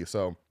IMDb,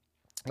 so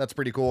that's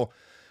pretty cool.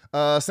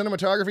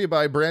 Cinematography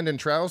by Brandon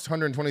Troust,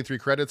 123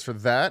 credits for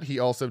that. He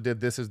also did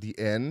This Is the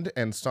End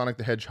and Sonic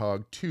the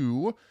Hedgehog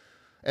 2.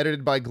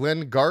 Edited by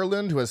Glenn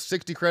Garland, who has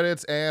 60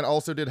 credits and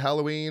also did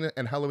Halloween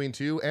and Halloween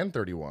 2 and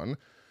 31.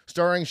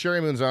 Starring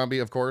Sherry Moon Zombie,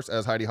 of course,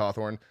 as Heidi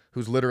Hawthorne,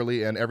 who's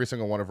literally in every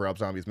single one of Rob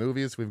Zombie's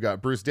movies. We've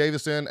got Bruce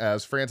Davison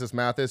as Francis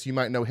Mathis. You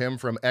might know him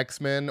from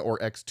X-Men or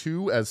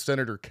X2 as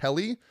Senator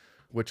Kelly,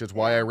 which is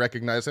why I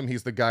recognize him.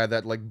 He's the guy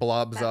that like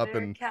blobs Senator up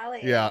and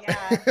Kelly, yeah.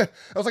 yeah. I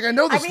was like, I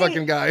know this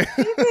fucking guy.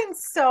 He's in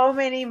so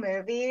many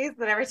movies,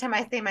 but every time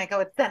I see him, I go,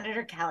 "It's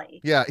Senator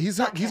Kelly." Yeah, he's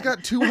got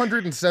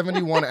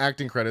 271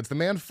 acting credits. The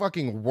man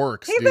fucking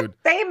works, He's dude. a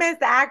famous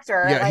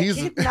actor. Yeah, like,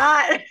 he's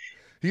not.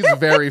 He's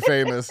very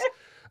famous.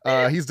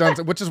 He's done,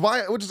 which is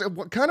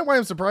kind of why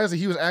I'm surprised that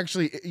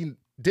he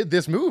did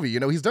this movie. You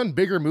know, he's done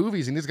bigger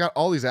movies and he's got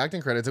all these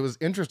acting credits. It was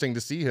interesting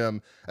to see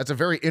him as a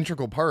very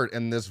integral part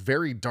in this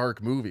very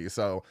dark movie.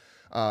 So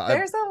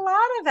there's a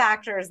lot of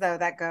actors though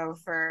that go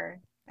for,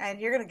 and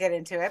you're gonna get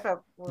into it,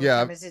 but we'll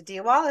yeah, come into Dee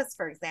Wallace,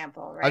 for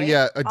example, right?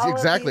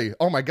 Exactly.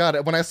 Oh my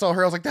god, when I saw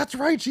her, I was like, that's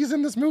right, she's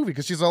in this movie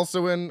because she's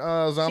also in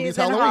Zombies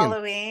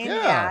Halloween.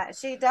 Yeah,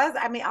 she does.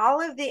 I mean,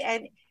 all of the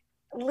and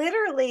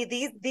literally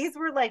these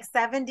were like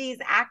 70s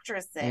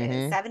actresses,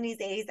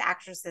 70s 80s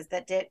actresses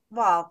that did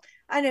well.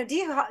 I know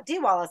Dee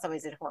Wallace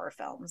always did horror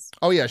films.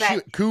 Oh yeah, she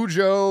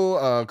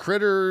Cujo,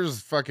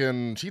 Critters,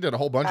 fucking, she did a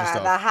whole bunch of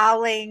stuff. The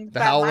Howling,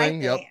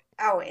 Yep.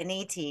 Oh, and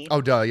E.T. Oh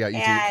duh, yeah,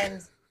 E.T.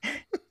 And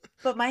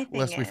but my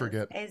thing Lest we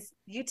forget. is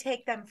you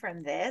take them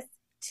from this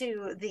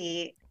to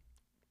the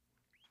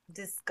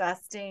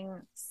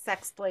disgusting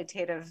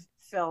sexploitative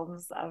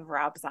films of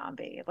Rob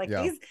Zombie. Like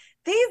these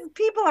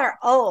people are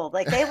old.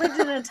 Like they lived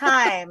in a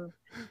time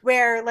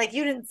where like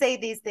you didn't say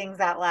these things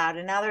out loud,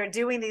 and now they're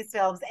doing these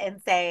films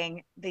and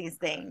saying these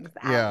things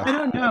out loud. I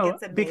don't know,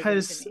 like,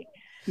 because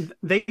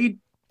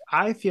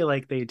I feel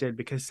like they did,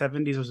 because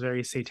 70s was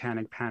very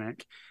satanic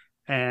panic,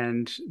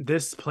 and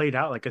this played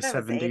out like a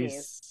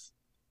 70s.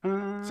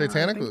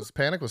 Panic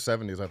was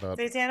 70s, I thought.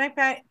 Satanic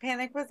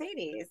Panic was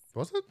 80s.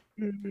 Was it?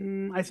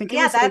 I think.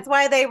 Yeah, that's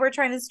why they were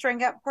trying to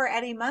string up poor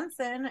Eddie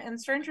Munson in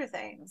Stranger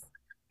Things.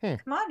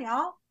 Come on,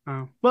 y'all.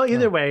 Oh well,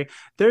 either way,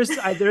 there's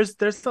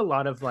a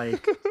lot of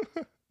like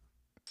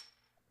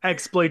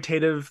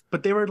exploitative,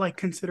 but they were like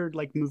considered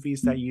like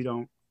movies that you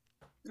don't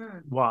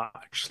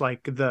watch.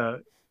 Like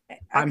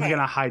I'm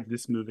gonna hide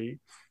this movie.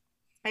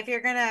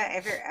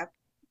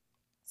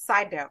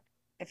 Side note.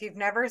 If you've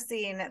never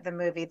seen the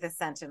movie The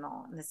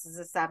Sentinel, and this is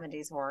a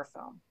 70s horror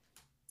film,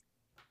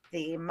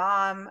 the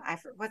mom,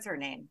 what's her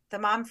name? The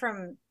mom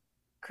from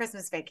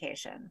Christmas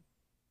Vacation.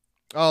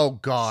 Oh,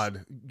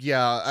 God.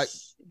 Yeah.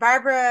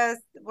 Barbara,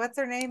 what's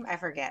her name? I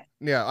forget.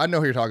 Yeah, I know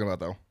who you're talking about,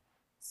 though.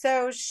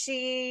 So it's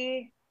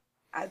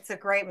a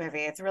great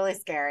movie. It's really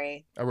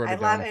scary. I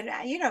love it.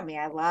 You know me.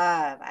 I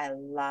love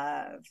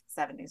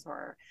 70s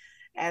horror.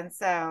 And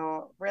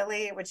so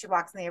really when she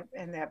walks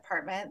in the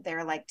apartment,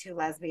 they're like 2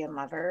 lesbian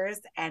lovers,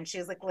 and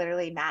she's like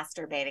literally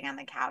masturbating on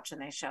the couch, and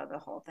they show the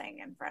whole thing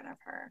in front of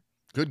her.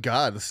 Good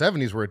God. The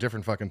 70s were a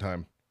different fucking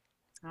time.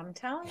 I'm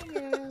telling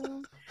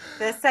you.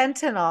 The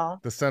Sentinel.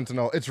 The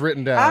Sentinel. It's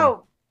written down.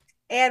 Oh,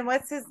 and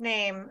what's his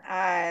name?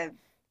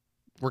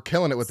 We're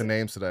killing it with the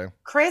names today.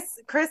 Chris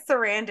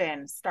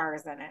Sarandon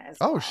stars in it as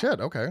well. Oh,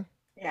 shit. Okay.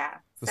 Yeah.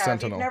 The so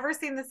Sentinel. If you've never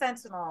seen The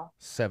Sentinel,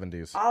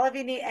 70s. all of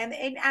you need,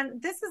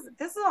 and this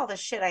is all the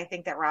shit I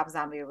think that Rob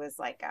Zombie was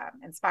like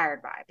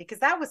inspired by, because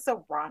that was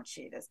so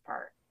raunchy, this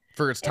part.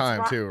 For its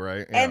time too,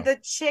 right? Yeah. And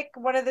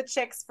one of the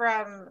chicks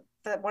from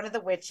one of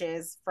the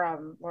witches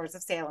from Lords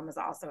of Salem is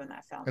also in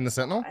that film. In The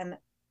Sentinel? And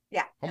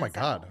yeah. Oh my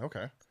God.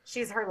 Okay.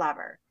 She's her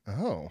lover.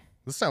 Oh,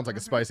 this sounds like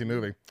a spicy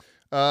movie.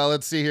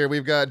 Let's see here.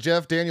 We've got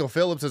Jeff Daniel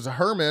Phillips as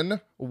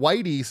Herman,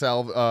 Whitey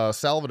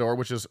Salvador,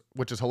 which is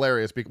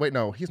hilarious. Wait,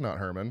 no, he's not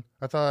Herman.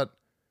 I thought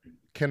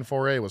Ken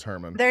Foray was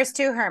Herman. There's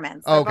two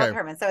Hermans. Oh, They're okay.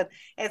 both Hermans. So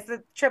it's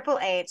the triple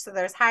H. So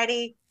there's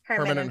Heidi,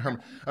 Herman, and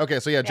Herman. Okay,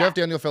 so yeah, Jeff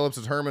Daniel Phillips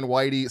is Herman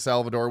Whitey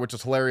Salvador, which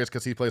is hilarious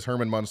because he plays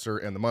Herman Munster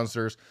in The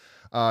Munsters.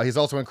 He's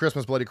also in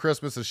Christmas Bloody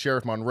Christmas as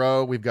Sheriff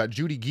Monroe. We've got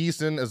Judy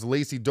Geeson as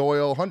Lacey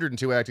Doyle,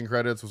 102 acting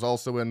credits, was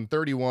also in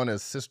 31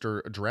 as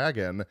Sister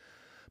Dragon.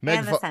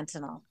 And the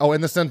Sentinel. Oh,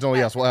 and the Sentinel,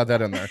 yes, we'll add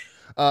that in there.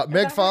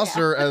 Meg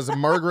Foster as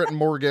Margaret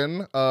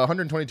Morgan,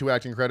 122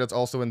 acting credits,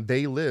 also in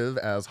They Live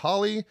as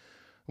Holly.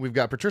 We've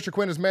got Patricia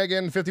Quinn as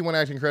Megan, 51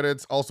 acting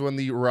credits, also in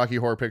the Rocky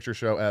Horror Picture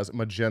Show as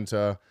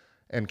Magenta,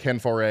 and Ken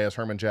Foray as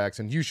Herman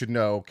Jackson. You should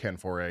know Ken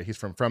Foray. He's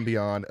from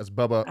Beyond as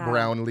Bubba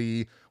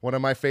Brownlee, one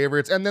of my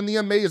favorites. And then the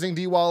amazing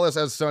Dee Wallace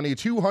as Sonny,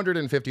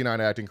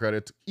 259 acting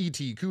credits,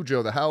 E.T.,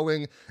 Cujo, The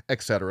Howling,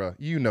 etc.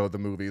 You know the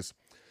movies.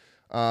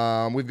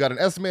 We've got an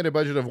estimated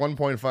budget of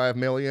 $1.5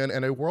 million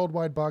and a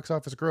worldwide box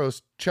office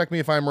gross. Check me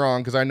if I'm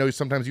wrong, because I know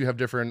sometimes you have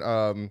different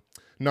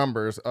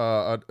numbers.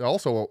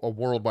 Also a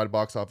worldwide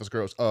box office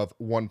gross of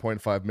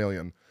 $1.5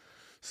 million.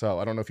 So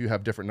I don't know if you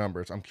have different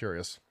numbers. I'm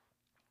curious.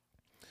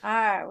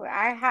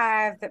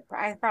 I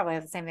probably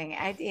have the same thing.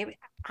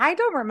 I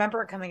don't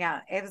remember it coming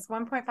out. It was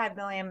 1.5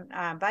 million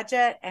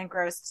budget and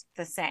grossed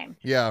the same.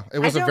 Yeah, it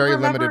was a very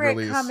limited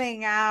release.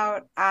 Coming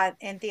out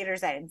in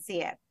theaters. I didn't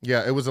see it.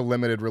 Yeah, it was a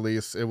limited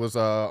release. It was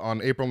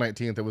on April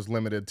 19th. It was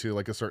limited to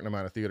like a certain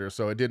amount of theaters,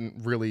 so it didn't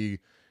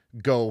really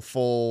go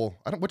full.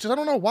 I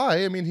don't know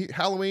why. I mean,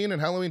 Halloween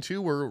and Halloween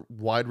 2 were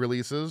wide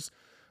releases.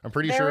 I'm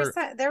pretty sure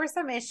there were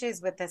some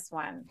issues with this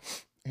one.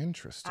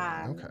 Interesting.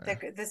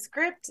 Okay. The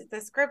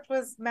script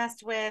was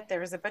messed with. There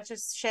was a bunch of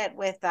shit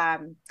with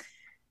one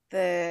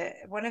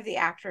of the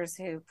actors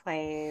who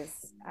plays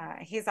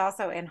he's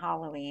also in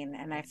Halloween,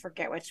 and I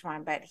forget which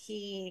one, but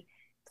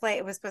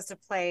was supposed to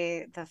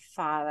play the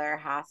father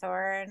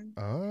Hawthorne.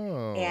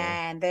 Oh.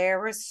 And there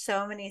were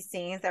so many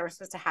scenes that were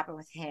supposed to happen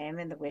with him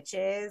and the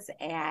witches,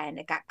 and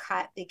it got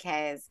cut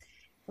because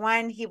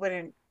one, he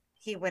wouldn't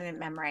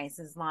memorize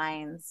his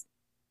lines,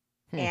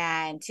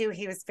 and two,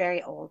 he was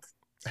very old.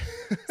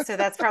 So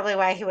that's probably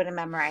why he wouldn't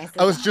memorize.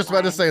 I was just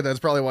about to say that's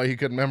probably why he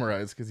couldn't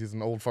memorize, because he's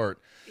an old fart.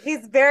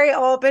 He's very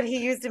old, but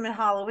he used him in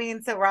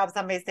Halloween. So Rob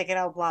Zombie's thinking,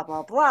 oh, blah,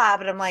 blah, blah.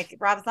 But I'm like,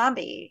 Rob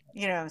Zombie,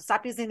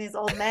 stop using these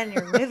old men in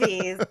your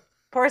movies.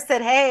 Poor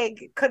Sid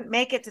Haig couldn't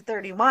make it to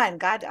 31.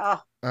 God,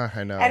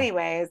 I know.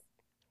 Anyways,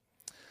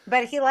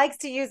 but he likes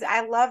to use.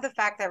 I love the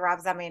fact that Rob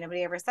Zombie,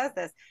 nobody ever says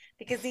this,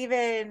 because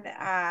even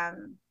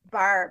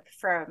Barb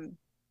from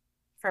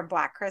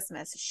Black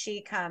Christmas,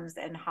 she comes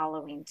in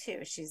Halloween too.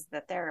 She's the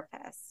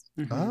therapist.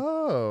 Mm-hmm.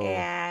 Oh.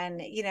 And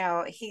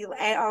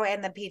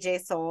and the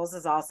PJ Souls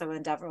is also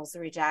in Devil's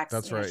Rejects.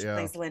 That's right. She Yeah.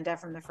 plays Linda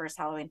from the first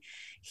Halloween.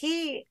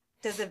 He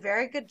does a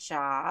very good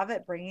job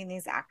at bringing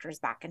these actors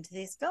back into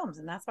these films,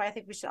 and that's why I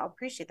think we should all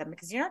appreciate them,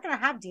 because you're not going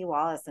to have Dee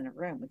Wallace in a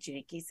room with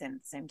Judy Geeson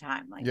at the same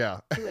time. Like,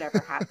 who would ever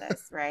have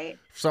this, right?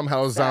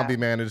 Somehow Zombie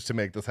managed to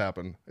make this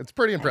happen. It's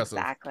pretty impressive.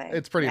 Exactly.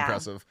 It's pretty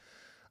impressive.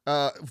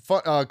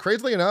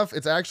 Crazily enough,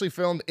 it's actually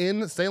filmed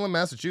in Salem,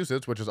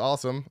 Massachusetts, which is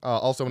awesome.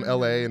 Also in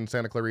LA and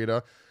Santa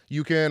Clarita.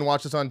 You can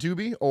watch this on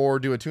Tubi or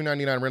do a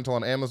 $2.99 rental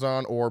on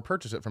Amazon or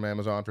purchase it from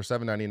Amazon for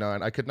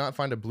 $7.99. I could not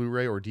find a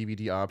Blu-ray or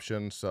DVD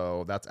option,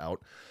 so that's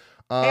out.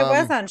 It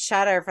was on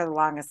Shudder for the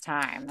longest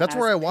time. That's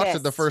where I watched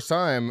it the first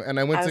time, and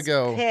I went to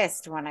go.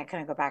 Pissed when I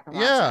couldn't go back and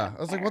watch it. Yeah,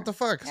 I was like, "What the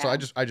fuck?" Yeah. So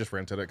I just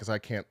rented it because I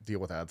can't deal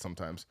with ads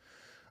sometimes.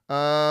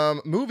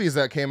 Movies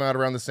that came out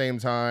around the same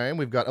time.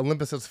 We've got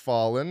Olympus Has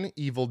Fallen,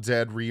 Evil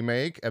Dead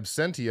remake,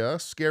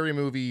 Absentia, Scary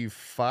Movie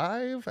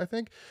 5, I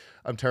think.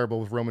 I'm terrible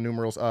with Roman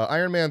numerals.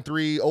 Iron Man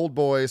 3, Old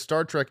Boy,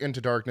 Star Trek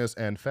Into Darkness,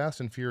 and Fast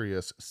and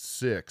Furious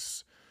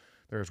 6.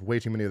 There's way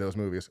too many of those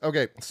movies.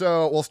 Okay,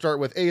 so we'll start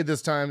with A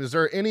this time. Is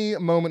there any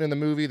moment in the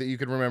movie that you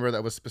could remember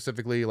that was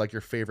specifically like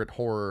your favorite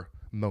horror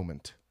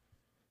moment?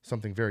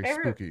 Something very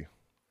spooky.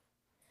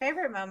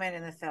 Favorite moment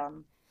in the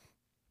film?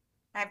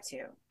 I have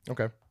two.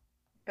 Okay.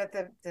 But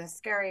the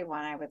scary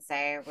one, I would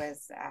say,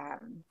 was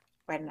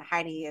when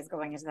Heidi is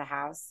going into the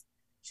house.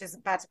 She's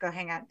about to go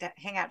hang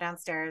out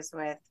downstairs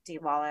with Dee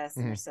Wallace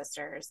and her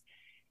sisters.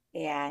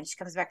 And she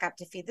comes back up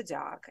to feed the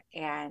dog.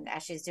 And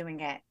as she's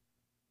doing it,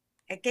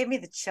 it gave me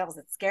the chills.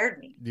 It scared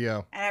me.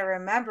 Yeah. And I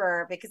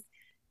remember, because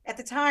at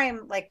the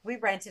time, like, we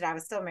rented, I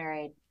was still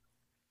married.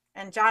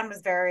 And John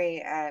is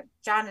very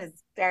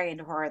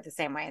into horror the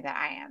same way that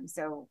I am.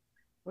 So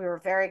we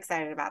were very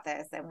excited about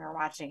this, and we were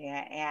watching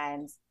it.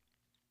 And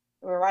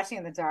we were watching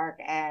in the dark,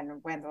 and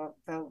when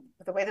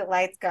the way the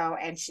lights go,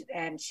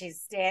 and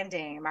she's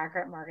standing,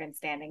 Margaret Morgan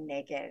standing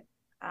naked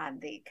on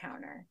the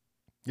counter.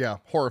 Yeah,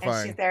 horrifying.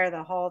 And she's there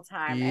the whole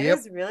time. Yep. It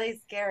is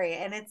really scary,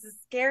 and it's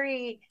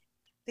scary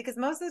because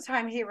most of the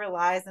time he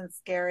relies on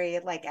scary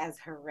like as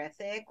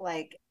horrific,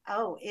 like,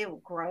 oh, ew,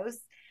 gross.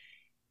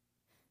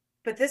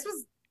 But this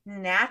was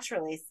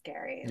naturally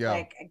scary. Yeah.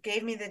 Like it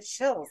gave me the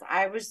chills.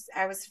 I was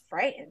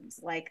frightened.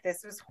 Like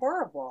this was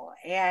horrible.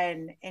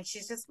 And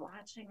she's just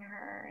watching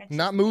her and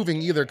Not she's moving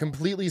thinking, either,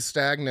 completely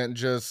stagnant,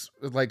 just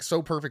like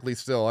so perfectly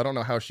still. I don't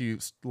know how she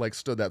like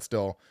stood that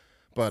still,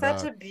 but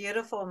such a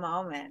beautiful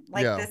moment.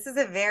 Like yeah. this is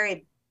a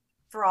very,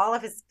 for all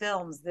of his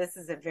films, this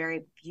is a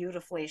very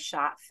beautifully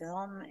shot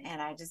film.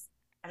 And I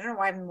don't know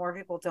why more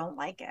people don't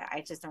like it.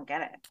 I just don't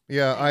get it.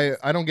 Yeah, I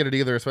just, I don't get it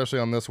either, especially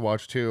on this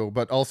watch too.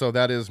 But also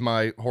that is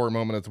my horror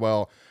moment as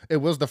well. It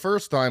was the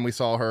first time we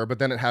saw her, but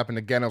then it happened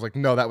again. I was like,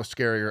 no, that was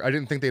scarier. I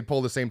didn't think they'd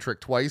pull the same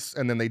trick twice,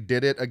 and then they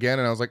did it again,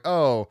 and I was like,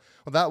 oh,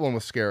 well, that one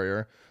was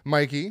scarier.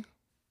 Mikey,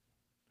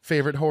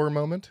 favorite horror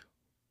moment?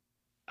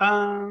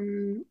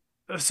 Um,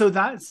 so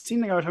that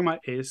scene that I was talking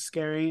about is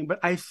scary, but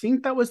I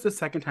think that was the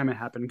second time it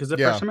happened because the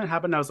Yeah. first time it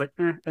happened, I was like,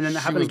 and then it She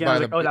happened was again. I by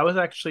was like, the oh, that was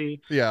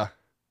actually, yeah.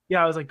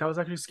 yeah, I was like, that was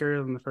actually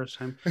scarier than the first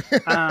time.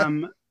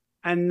 Um,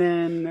 and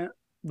then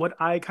what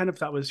I kind of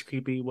thought was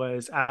creepy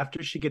was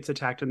after she gets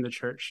attacked in the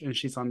church and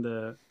she's on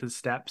the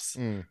steps,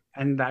 Mm.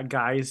 and that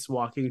guy's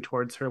walking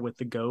towards her with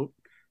the goat,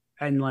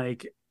 and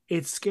like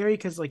it's scary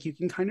because like you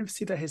can kind of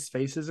see that his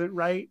face isn't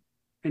right,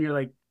 and you're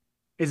like,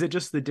 is it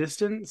just the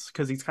distance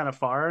because he's kind of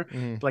far?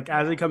 Mm. Like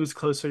as yeah. he comes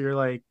closer, you're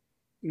like,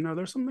 no,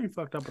 there's something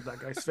fucked up with that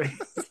guy's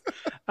face.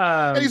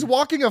 And he's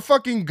walking a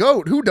fucking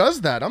goat. Who does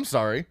that? I'm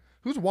sorry.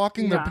 Who's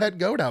walking their Yeah. pet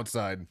goat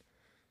outside?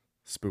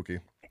 Spooky.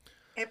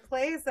 It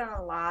plays on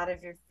a lot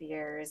of your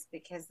fears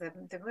because the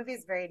movie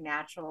is very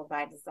natural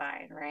by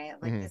design,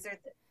 right? Like Mhm. these are,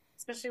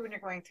 especially when you're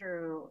going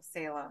through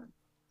Salem.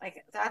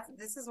 Like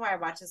this is why I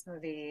watch this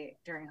movie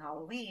during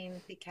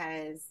Halloween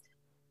because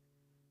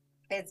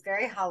it's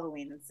very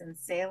Halloween. It's in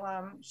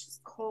Salem. She's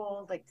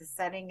cold. Like the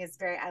setting is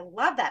very. I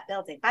love that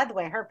building. By the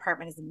way, her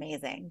apartment is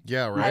amazing.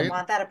 Yeah, I right.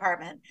 want that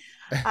apartment.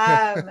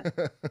 Um,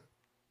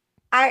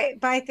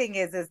 my thing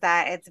is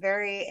that it's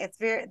very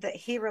that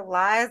he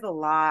relies a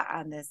lot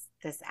on this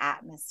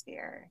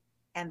atmosphere,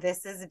 and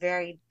this is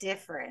very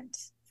different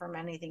from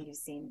anything you've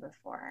seen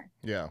before.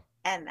 Yeah,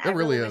 And it I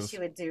really really wish is. he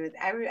would do.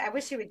 I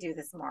wish he would do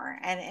this more.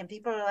 And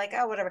people are like,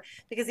 oh, whatever,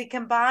 because he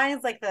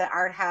combines like the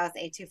art house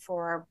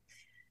A24,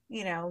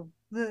 you know,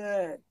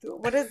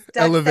 what does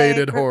Doug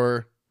Elevated say?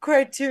 horror.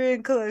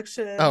 Criterion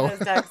Collection, Oh. as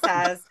Doug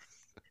says.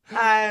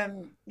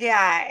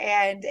 Yeah,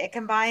 and it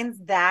combines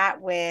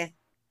that with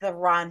the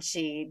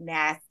raunchy,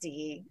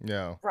 nasty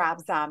Yeah.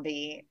 Rob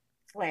Zombie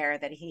flair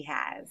that he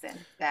has, and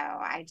so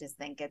I just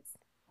think it's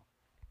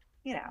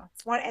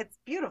it's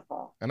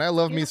beautiful. And I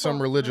love me some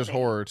Beautiful religious movie.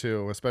 horror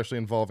too, especially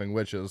involving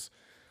witches.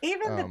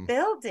 Even the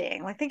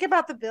building, like think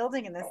about the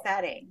building and the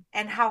setting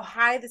and how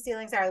high the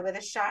ceilings are, the way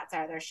the shots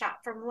are. They're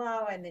shot from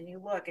low, and then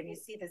you look and you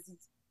see this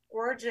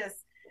gorgeous.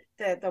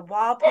 The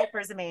wallpaper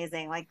is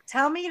amazing. Like,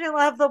 tell me you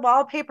love the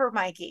wallpaper,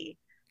 Mikey.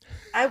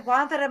 I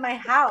want that in my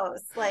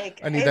house. Like,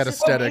 I need it's that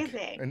just aesthetic.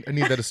 amazing. I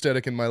need that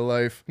aesthetic in my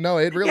life. No,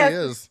 it really Yes.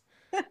 is.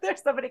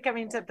 There's somebody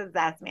coming to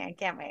possess me. I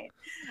can't wait.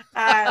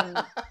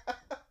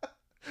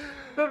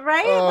 But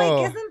right, Oh.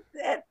 like, isn't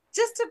it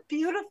just a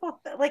beautiful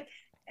like?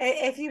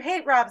 If you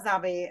hate Rob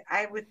Zombie,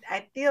 I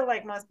feel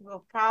like most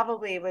people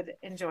probably would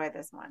enjoy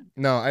this one.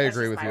 No, I That's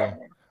agree just with my you.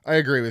 opinion. I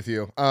agree with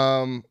you.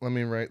 Let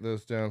me write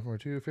this down for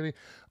 250.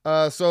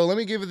 So let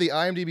me give you the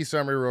IMDb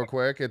summary real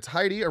quick. It's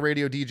Heidi, a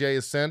radio DJ,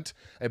 is sent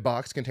a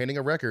box containing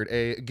a record,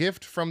 a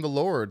gift from the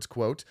Lords.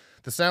 Quote: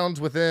 the sounds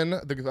within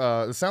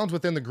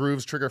the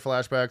grooves trigger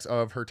flashbacks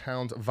of her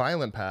town's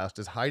violent past.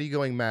 Is Heidi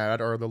going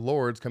mad, or are the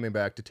Lords coming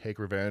back to take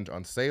revenge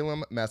on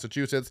Salem,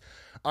 Massachusetts?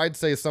 I'd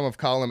say some of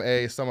column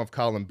A, some of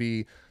column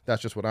B.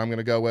 That's just what I'm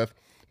gonna go with.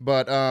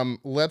 But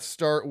let's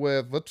start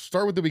with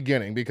the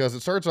beginning, because it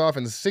starts off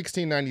in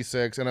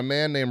 1696, and a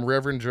man named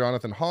Reverend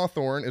Jonathan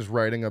Hawthorne is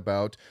writing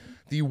about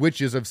the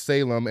witches of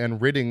Salem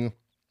and ridding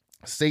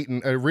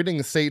Satan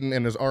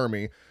and his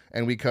army.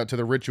 And we cut to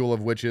the ritual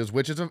of witches,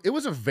 it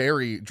was a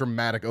very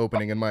dramatic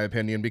opening in my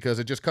opinion, because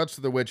it just cuts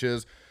to the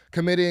witches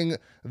committing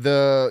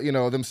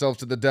themselves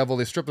to the devil.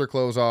 They strip their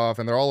clothes off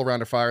and they're all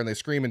around a fire and they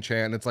scream and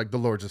chant, and it's like the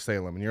Lords of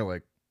Salem, and you're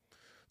like,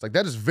 it's like,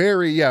 that is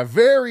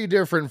very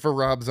different for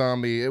Rob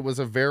Zombie. It was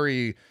a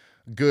very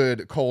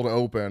good cold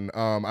open.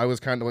 I was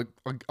kind of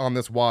like on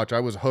this watch, I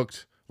was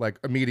hooked like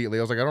immediately.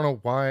 I was like, I don't know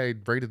why I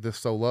rated this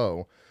so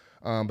low.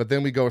 But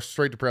then we go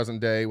straight to present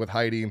day with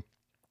Heidi.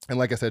 And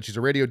like I said, she's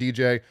a radio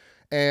DJ.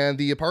 And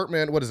the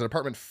apartment, what is it,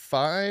 apartment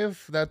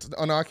 5 that's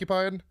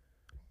unoccupied?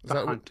 Is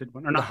The haunted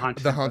one, or not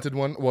haunted? The haunted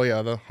one. Well,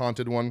 yeah, the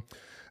haunted one.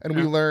 And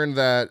we learn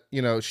that,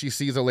 she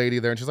sees a lady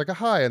there and she's like,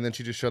 hi. And then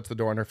she just shuts the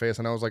door in her face.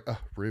 And I was like, oh,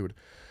 rude.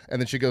 And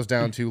then she goes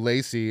down to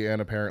Lacey,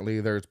 and apparently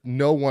there's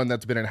no one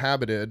that's been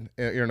inhabited.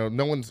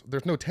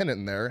 There's no tenant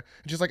in there.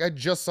 And she's like, I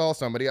just saw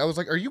somebody. I was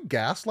like, are you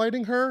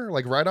gaslighting her?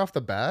 Like right off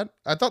the bat?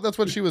 I thought that's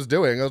what she was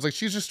doing. I was like,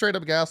 she's just straight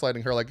up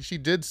gaslighting her. Like she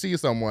did see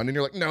someone. And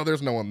you're like, no,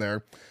 there's no one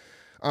there.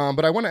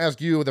 But I want to ask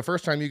you, the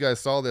first time you guys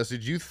saw this,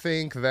 did you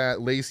think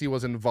that Lacey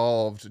was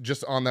involved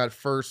just on that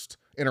first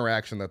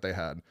interaction that they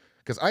had?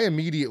 Because I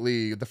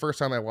immediately, the first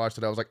time I watched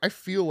it, I was like, I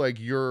feel like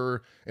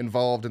you're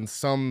involved in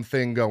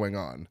something going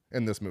on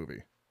in this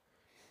movie.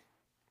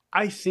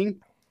 I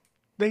think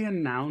they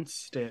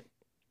announced it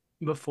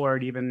before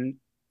it even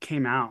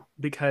came out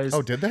because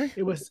Oh, did they?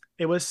 it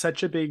was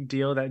such a big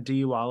deal that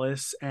Dee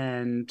Wallace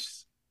and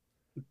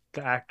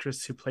the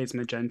actress who plays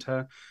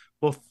Magenta,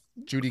 well,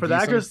 Judy for the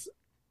Geeson? actress,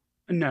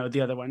 no,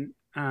 the other one.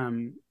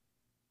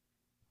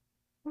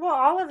 Well,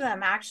 all of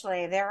them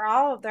actually, they're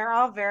all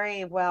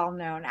very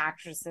well-known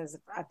actresses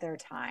at their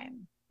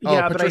time. Oh,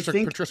 Yeah, but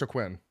Patricia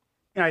Quinn.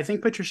 yeah, I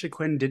think Patricia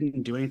Quinn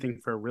didn't do anything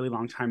for a really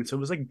long time, so it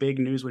was like big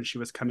news when she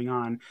was coming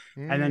on,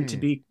 and then to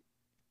Mm. be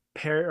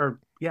paired, or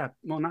yeah,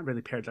 well, not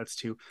really paired, that's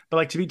two, but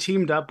like to be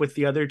teamed up with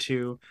the other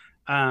two,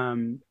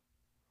 um,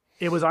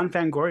 it was on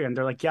Fangoria, and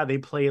they're like, yeah, they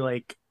play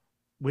like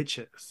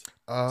witches,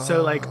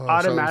 so like Oh, so it was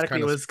automatically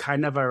kind it of was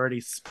kind of already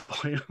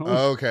spoiled.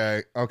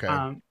 okay.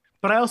 Okay.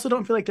 But I also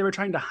don't feel like they were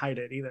trying to hide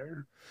it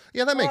either.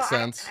 Yeah, that Well, makes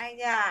sense.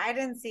 yeah, I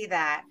didn't see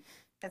that.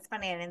 It's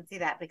funny I didn't see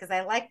that because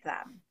I liked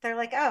them. They're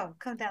like, oh,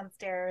 come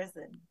downstairs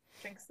and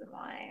drink some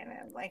wine,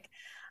 and like,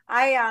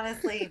 I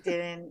honestly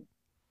didn't.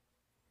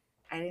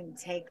 I didn't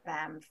take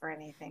them for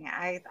anything.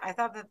 I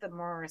thought that the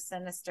more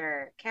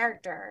sinister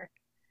character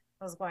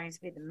was going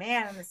to be the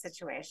man in the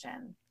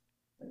situation,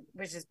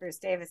 which is Bruce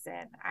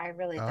Davison. I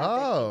really thought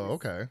that Oh,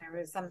 okay. there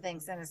was something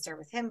sinister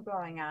with him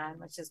going on,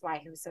 which is why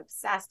he was so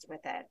obsessed with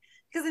it.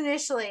 Because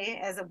initially,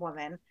 as a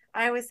woman,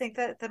 I always think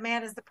that the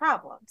man is the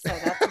problem. So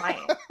that's my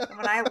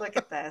when I look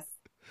at this.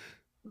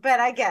 But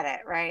I get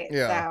it, right?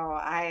 Yeah. So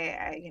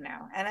I you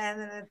know,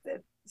 and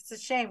it's a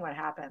shame what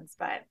happens,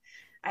 but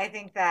I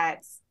think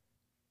that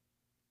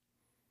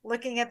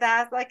looking at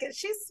that, like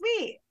she's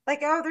sweet.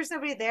 Like, oh, there's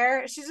nobody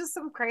there. She's just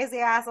some crazy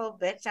ass old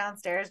bitch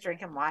downstairs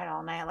drinking wine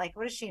all night. Like,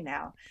 what does she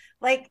know?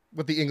 Like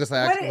With the English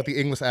what with the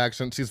English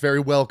accent, she's very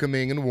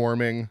welcoming and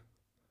warming.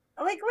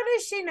 like what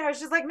does she know?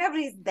 She's like,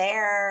 nobody's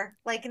there.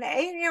 Like, and,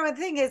 you know, the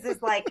thing is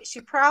like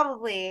she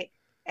probably,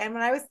 and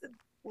when I was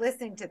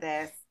listening to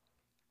this,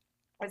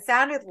 it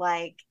sounded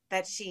like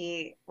that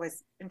she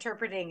was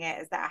interpreting it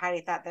as that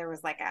Heidi thought there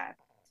was like a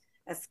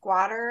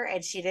squatter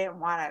and she didn't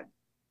want to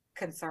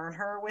concern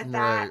her with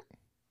that. Right.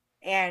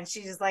 And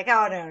she's just like,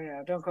 oh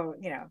no, don't go,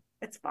 you know,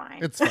 it's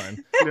fine. It's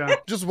fine. Yeah.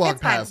 Just walk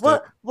It's fine. past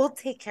it. We'll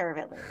take care of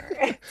it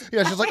later.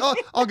 Yeah, she's like, oh,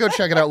 I'll go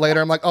check it out later.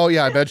 I'm like, oh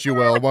yeah, I bet you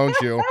will, won't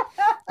you?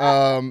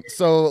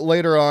 So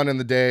later on in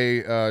the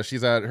day,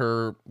 she's at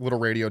her little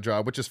radio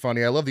job, which is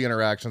funny. I love the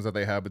interactions that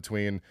they have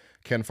between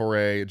Ken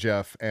Foray,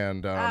 Jeff,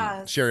 and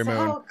Sherry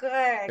Moon. So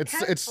good. It's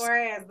Ken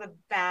Foray is the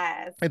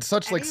best. It's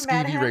such Have like you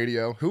met skeevy him?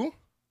 radio. Who?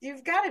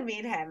 You've got to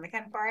meet him.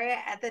 Ken Foray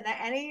at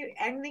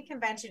any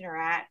convention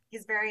you're at,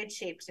 he's very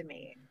cheap to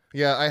meet.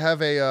 Yeah, I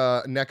have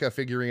a NECA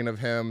figurine of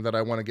him that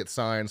I want to get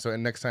signed. So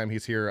next time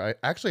he's here,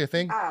 I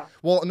think. Oh,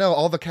 Well, no,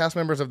 all the cast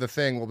members of the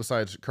thing, well,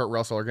 besides Kurt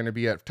Russell, are going to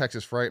be at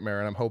Texas Frightmare,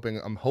 and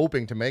I'm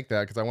hoping to make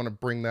that because I want to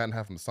bring that and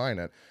have him sign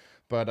it.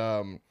 But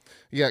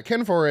yeah,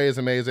 Ken Foray is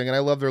amazing, and I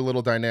love their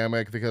little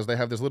dynamic because they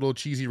have this little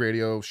cheesy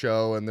radio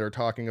show, and they're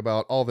talking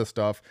about all this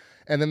stuff,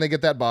 and then they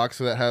get that box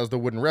that has the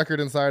wooden record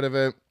inside of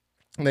it,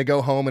 and they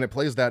go home, and it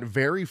plays that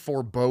very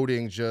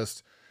foreboding,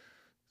 just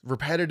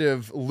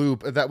repetitive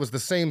loop that was the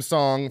same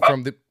song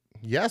from the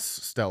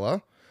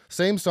Stella,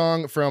 same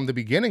song from the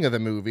beginning of the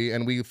movie,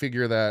 and we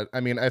figure that, I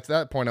mean, at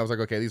that point I was like,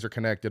 okay, these are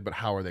connected, but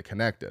how are they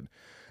connected?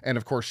 And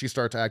of course she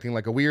starts acting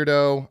like a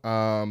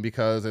weirdo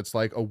because it's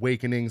like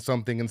awakening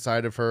something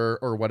inside of her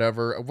or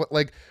whatever.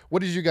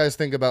 What did you guys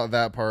think about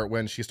that part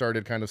when she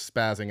started kind of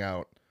spazzing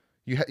out?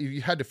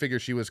 You had to figure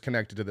she was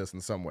connected to this in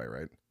some way,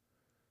 right?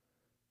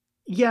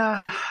 Yeah,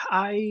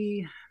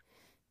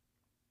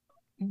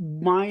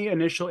 my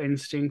initial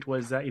instinct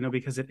was that, you know,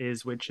 because it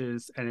is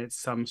witches and it's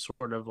some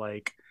sort of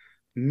like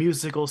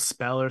musical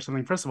spell or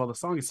something. First of all, the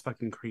song is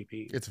fucking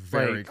creepy. It's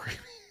very like, creepy.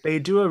 They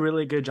do a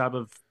really good job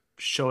of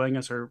showing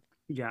us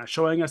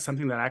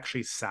something that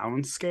actually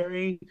sounds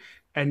scary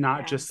and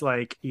not just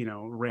like, you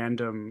know,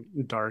 random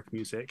dark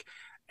music.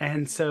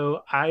 And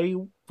so I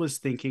was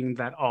thinking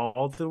that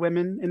all the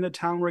women in the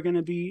town were going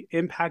to be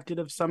impacted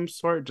of some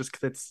sort, just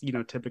because it's, you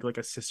know, typically like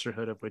a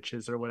sisterhood of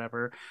witches or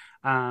whatever.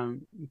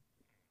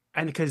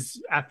 And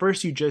because at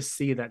first you just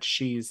see that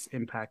she's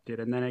impacted,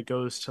 and then it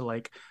goes to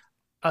like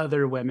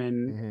other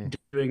women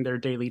doing their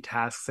daily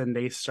tasks, and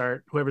they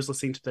start, whoever's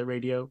listening to the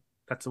radio,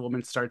 that's a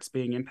woman, starts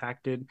being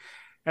impacted.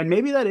 And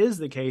maybe that is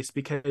the case,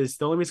 because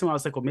the only reason why I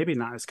was like, well, maybe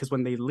not, is because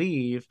when they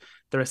leave,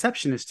 the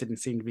receptionist didn't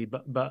seem to be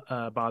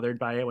bothered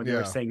by it when they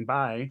were saying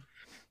bye.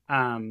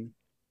 And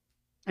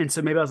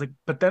so maybe I was like,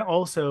 but then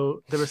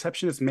also the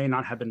receptionist may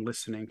not have been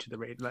listening to the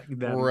radio, like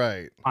them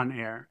right on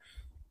air.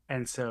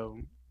 And so,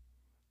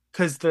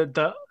 because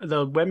the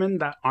women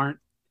that aren't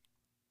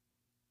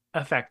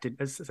affected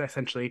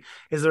essentially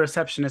is the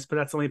receptionist, but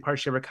that's the only part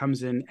she ever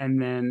comes in,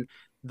 and then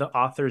the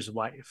author's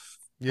wife.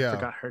 I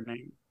forgot her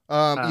name.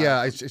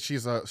 She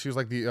was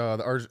like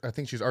I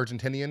think she's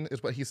Argentinian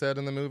is what he said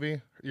in the movie.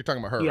 You're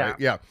talking about her,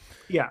 right?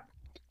 Yeah,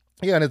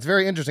 and it's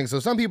very interesting. So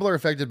some people are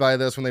affected by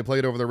this when they play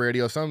it over the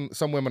radio. Some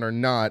women are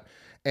not,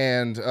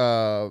 and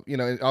you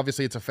know,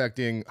 obviously it's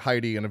affecting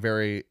Heidi in a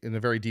very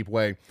deep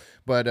way.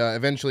 But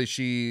eventually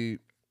she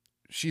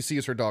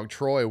sees her dog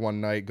Troy one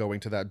night going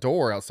to that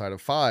door outside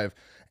of 5,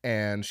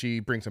 and she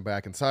brings him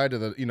back inside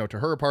to to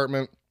her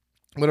apartment.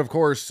 But of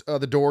course,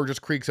 the door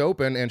just creaks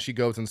open and she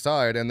goes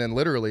inside, and then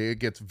literally it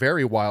gets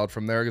very wild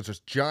from there. There's this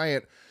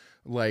giant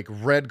like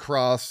red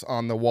cross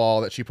on the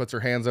wall that she puts her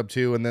hands up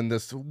to, and then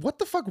this, what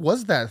the fuck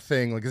was that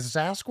thing? Like a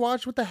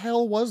Sasquatch? What the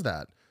hell was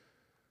that?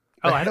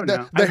 I don't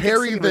know. The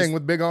hairy thing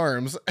with big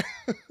arms.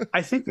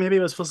 I think maybe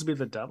it was supposed to be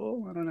the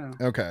devil. I don't know.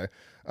 Okay.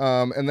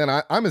 And then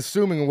I'm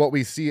assuming what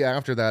we see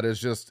after that is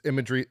just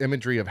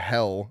imagery of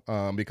hell,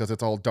 because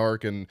it's all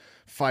dark and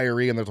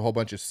fiery, and there's a whole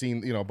bunch of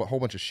a whole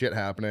bunch of shit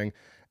happening.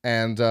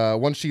 And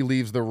once she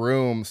leaves the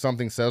room,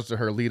 something says to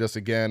her, "Lead us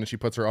again," and she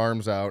puts her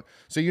arms out.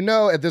 So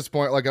at this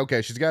point, like,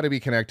 okay, she's got to be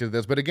connected to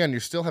this. But again, you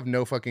still have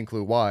no fucking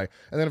clue why.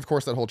 And then, of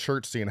course, that whole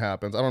church scene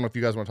happens. I don't know if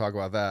you guys want to talk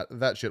about that.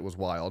 That shit was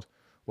wild.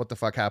 What the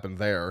fuck happened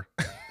there?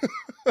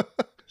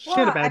 She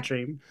had a bad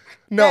dream.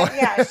 No,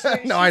 she's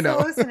I know.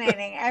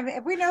 Hallucinating. I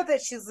mean, we know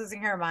that she's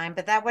losing her mind,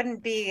 but that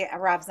wouldn't be a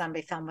Rob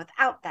Zombie film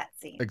without that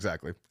scene.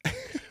 Exactly.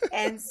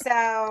 And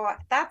so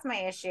that's my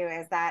issue,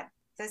 is that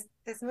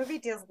this movie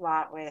deals a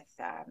lot with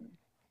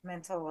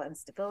mental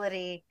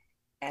instability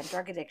and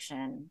drug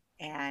addiction,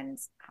 and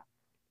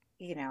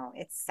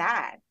it's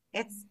sad.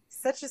 It's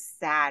such a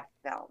sad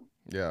film.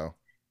 Yeah.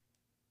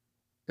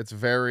 It's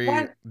very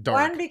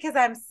dark. One, because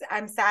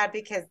I'm sad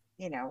because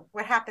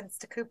what happens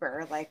to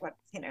Cooper? Like, what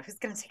who's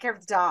going to take care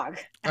of the dog?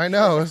 I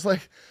know. It's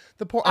like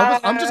the poor.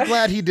 I'm just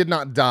glad he did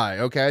not die.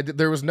 Okay,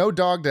 there was no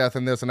dog death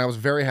in this, and I was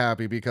very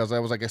happy because I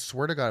was like, I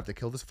swear to God, if they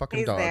kill this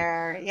fucking dog,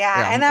 there.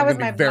 Yeah, and that was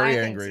my very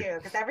thing angry too.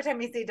 Because every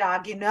time you see a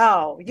dog, you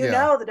know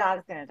the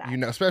dog's going to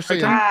die.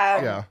 Especially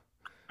Are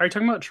you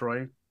talking about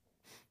Troy?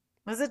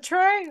 Was it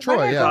Troy?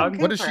 Troy, yeah.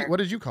 What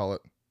did you call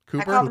it?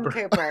 Cooper? I called him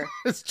Cooper.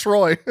 It's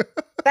Troy.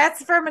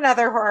 That's from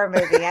another horror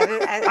movie.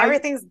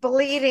 Everything's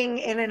bleeding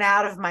in and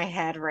out of my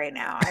head right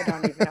now. I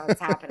don't even know what's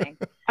happening.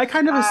 I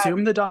kind of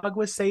assumed the dog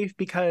was safe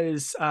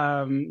because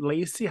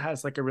Lacey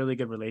has like a really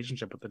good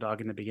relationship with the dog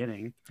in the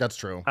beginning. That's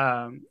true.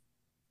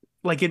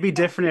 Like, it'd be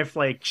different if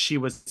like she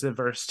was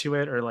averse to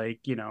it, or like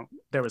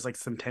there was like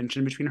some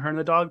tension between her and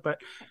the dog, but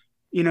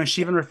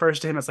she even refers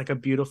to him as like a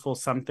beautiful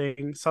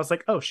something. So I was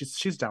like, oh,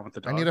 she's down with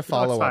the dog. I need a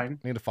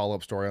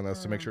follow-up story on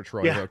this to make sure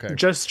Troy's okay.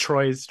 Just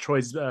Troy's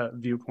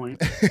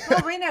viewpoint.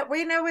 Well,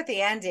 we know with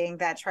the ending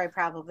that Troy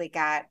probably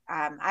got.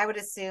 I would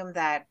assume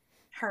that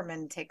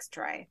Herman takes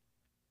Troy.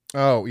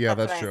 Oh yeah,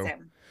 that's true.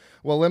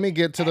 Well, let me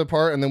get to the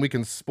part, and then we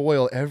can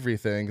spoil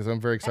everything because I'm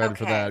very excited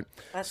for that.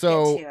 Let's get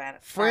to it.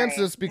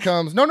 Francis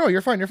becomes no,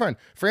 you're fine.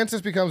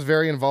 Francis becomes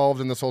very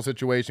involved in this whole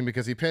situation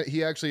because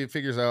he actually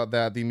figures out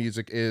that the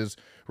music is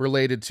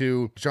related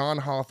to John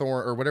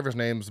Hawthorne, or whatever his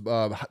name's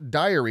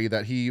diary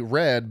that he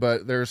read,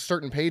 but there's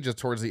certain pages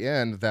towards the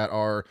end that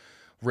are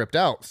ripped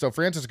out. So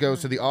Francis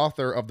goes to the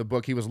author of the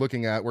book he was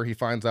looking at, where he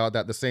finds out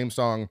that the same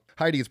song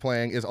Heidi's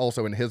playing is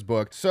also in his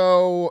book.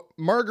 So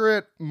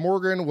Margaret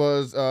Morgan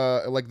was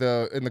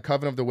in the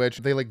Coven of the Witch.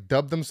 They like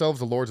dubbed themselves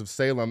the Lords of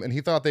Salem, and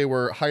he thought they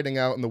were hiding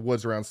out in the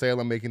woods around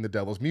Salem, making the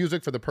devil's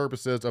music for the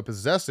purposes of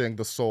possessing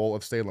the soul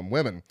of Salem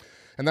women.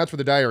 And that's where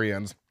the diary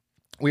ends.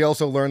 We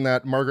also learned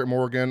that Margaret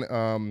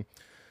Morgan,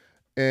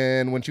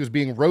 and when she was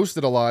being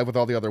roasted alive with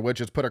all the other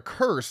witches, put a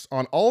curse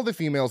on all the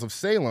females of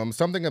Salem,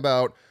 something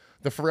about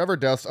the forever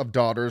deaths of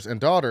daughters.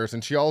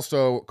 And she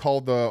also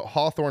called the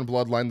Hawthorne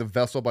bloodline the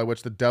vessel by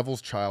which the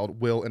devil's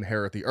child will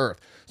inherit the earth.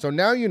 So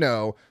now you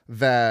know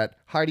that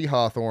Heidi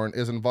Hawthorne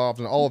is involved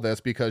in all of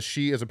this because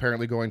she is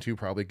apparently going to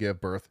probably give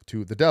birth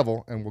to the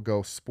devil, and we'll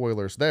go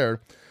spoilers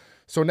there.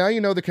 So now you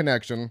know the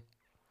connection.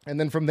 And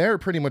then from there, it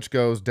pretty much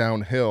goes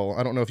downhill.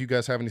 I don't know if you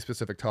guys have any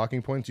specific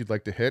talking points you'd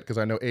like to hit, because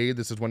I know, Aid,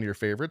 this is one of your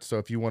favorites. So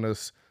if you want to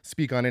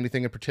speak on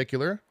anything in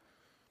particular.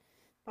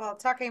 Well,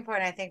 talking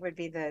point, I think, would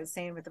be the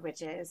scene with the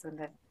witches when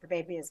the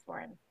baby is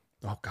born.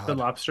 Oh, God. The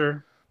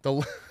lobster?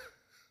 No,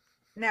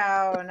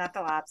 not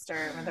the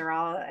lobster. When they're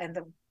all in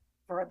the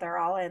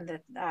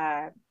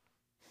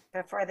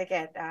before they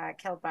get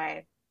killed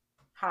by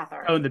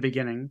Hawthorne. Oh, in the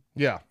beginning.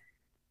 Yeah.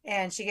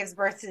 And she gives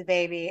birth to the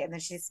baby, and then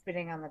she's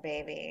spitting on the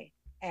baby.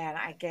 And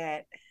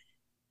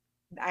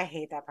I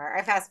hate that part.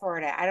 I fast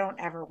forward it. I don't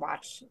ever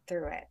watch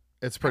through it.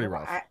 It's pretty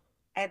rough.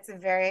 It's a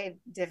very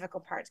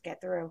difficult part to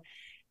get through.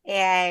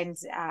 And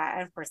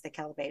of course, they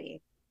kill the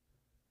baby.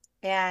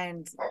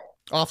 And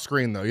off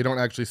screen, though, you don't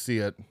actually see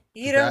it.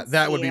 You don't.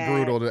 That would be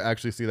brutal to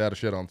actually see that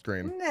shit on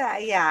screen.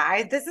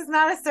 Yeah. This is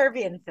not a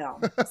Serbian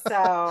film, so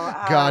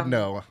God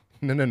no.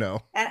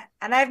 No.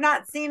 And I've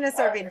not seen a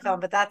Serbian film,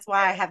 but that's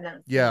why I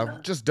haven't. Yeah,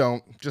 just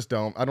don't.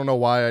 I don't know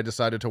why I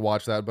decided to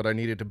watch that, but I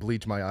needed to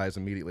bleach my eyes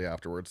immediately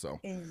afterwards. So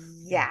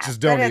yeah,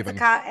 just don't it's even.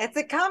 It's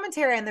a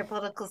commentary on their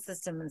political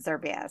system in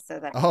Serbia,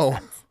 so that. Oh,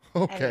 makes sense.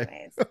 okay.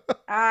 Anyways,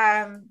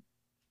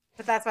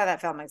 but that's why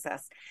that film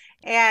exists.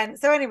 And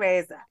so,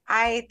 anyways,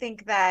 I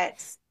think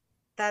that's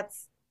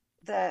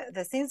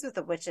the scenes with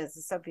the witches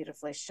is so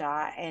beautifully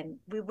shot, and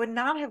we would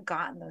not have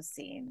gotten those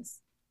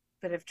scenes.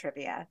 Bit of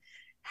trivia.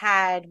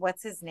 Had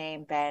what's his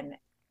name been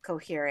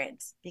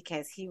coherent,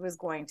 because he was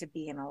going to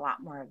be in a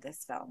lot more of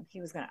this film. He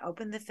was going to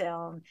open the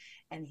film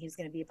and he was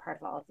going to be a part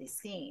of all of these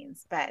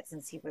scenes, but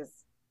since he was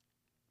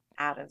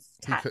out of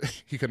He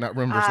touch. could not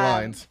remember his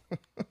lines.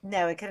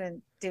 No, he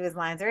couldn't do his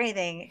lines or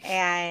anything.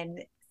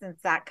 And since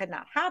that could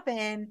not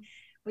happen,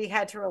 we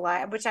had to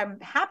rely, which I'm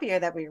happier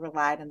that we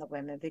relied on the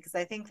women, because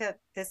I think that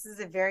this is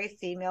a very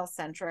female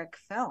centric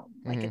film.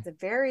 Like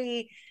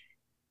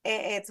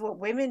it's what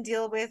women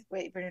deal with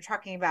when you're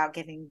talking about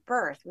giving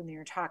birth, when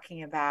you're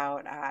talking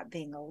about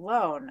being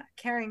alone,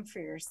 caring for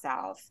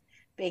yourself,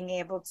 being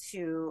able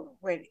to,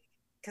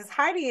 because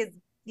Heidi is,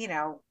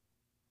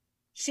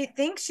 she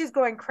thinks she's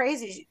going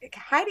crazy.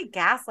 Heidi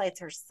gaslights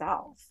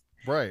herself.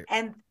 Right.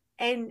 And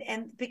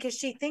because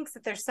she thinks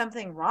that there's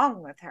something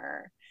wrong with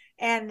her.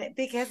 And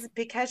because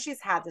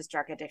she's had this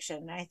drug addiction.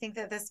 And I think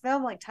that this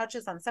film like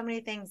touches on so many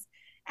things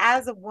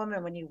as a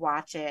woman when you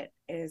watch it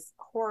is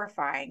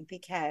horrifying,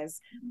 because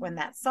when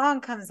that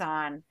song comes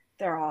on,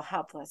 they're all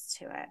helpless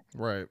to it.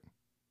 Right.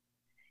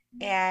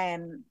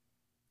 And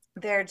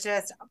they're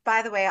just,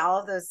 by the way, all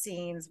of those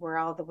scenes where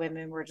all the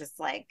women were just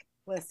like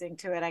listening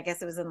to it. I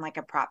guess it was in like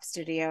a prop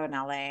studio in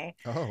LA.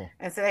 Oh.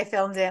 And so they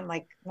filmed it in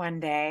like one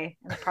day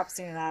in the prop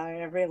studio in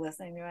LA, everybody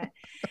listening to it.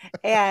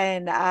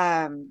 And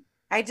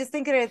I just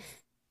think that it's,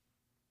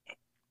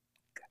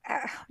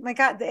 oh my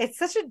God, it's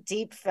such a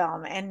deep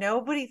film and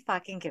nobody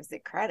fucking gives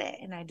it credit.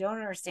 And I don't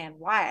understand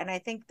why. And I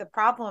think the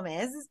problem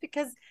is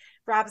because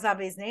Rob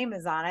Zombie's name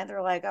is on it.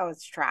 They're like, oh,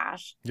 it's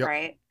trash. Yep.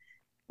 Right.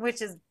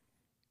 Which is,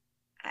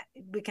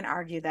 we can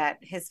argue that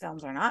his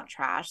films are not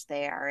trash.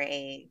 They are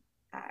a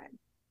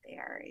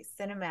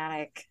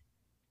cinematic,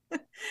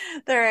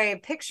 they're a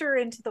picture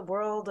into the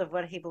world of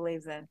what he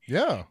believes in.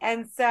 Yeah.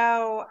 And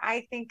so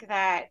I think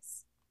that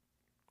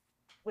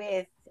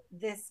with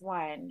this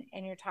one,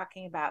 and you're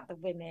talking about the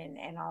women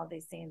and all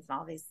these scenes and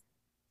all these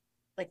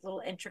like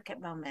little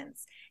intricate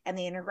moments and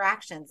the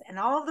interactions and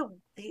all of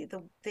the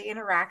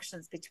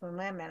interactions between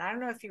women. I don't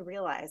know if you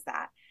realize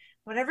that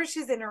whenever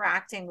she's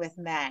interacting with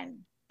men,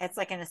 it's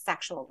like in a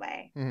sexual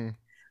way. Mm-hmm.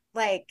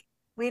 Like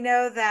we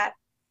know that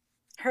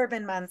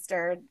Herman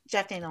Munster,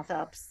 Jeff Daniel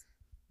Phillips,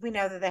 we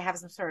know that they have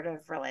some sort of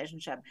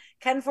relationship.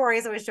 Ken Foree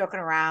is always joking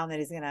around that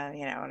he's gonna,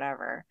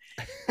 whatever.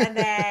 And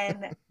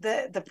then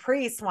the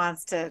priest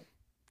wants to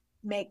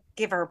make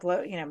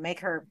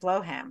her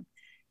blow him.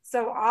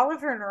 So all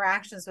of her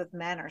interactions with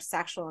men are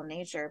sexual in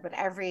nature, but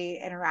every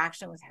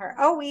interaction with her,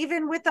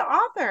 even with the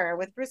author,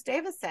 with Bruce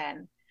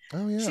Davison.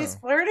 Oh yeah. She's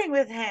flirting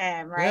with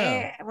him,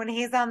 right? Yeah. When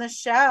he's on the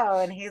show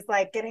and he's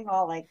like getting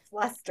all like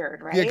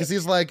flustered, right? Yeah, because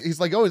he's like,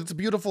 oh, it's a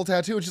beautiful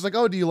tattoo. And she's like,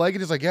 oh, do you like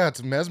it? He's like, yeah,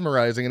 it's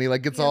mesmerizing. And he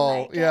like gets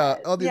all, like yeah.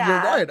 Oh, yeah.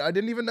 You're right. I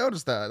didn't even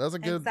notice that. That's a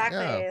good, exactly.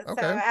 Yeah.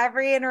 Okay. So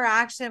every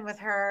interaction with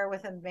her,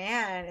 with a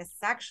man is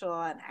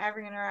sexual, and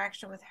every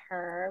interaction with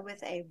her,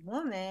 with a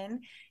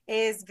woman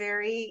is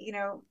very,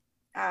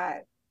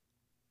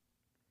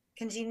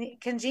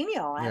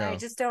 congenial. And I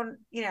just don't,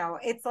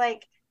 it's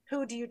like,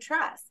 who do you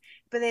trust?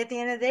 But at the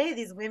end of the day,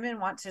 these women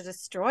want to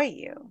destroy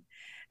you.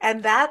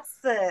 And that's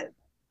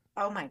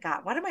oh my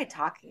God, what am I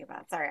talking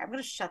about? Sorry, I'm going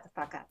to shut the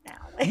fuck up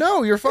now.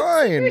 No, you're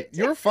fine.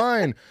 You're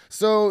fine.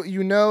 So,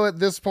 at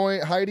this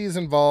point, Heidi's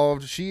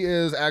involved. She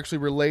is actually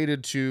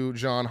related to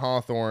John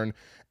Hawthorne,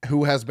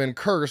 who has been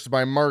cursed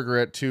by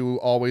Margaret to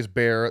always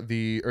bear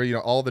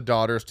all the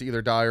daughters to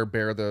either die or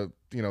bear the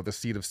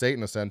seed of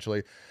Satan,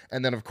 essentially.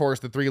 And then, of course,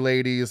 the three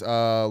ladies,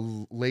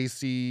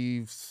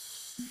 Lacey,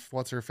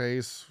 what's her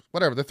face?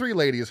 Whatever. The three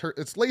ladies,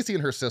 it's Lacey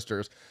and her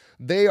sisters.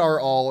 They are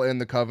all in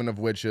the Coven of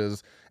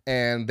Witches,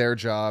 and their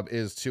job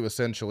is to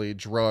essentially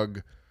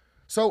drug.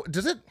 So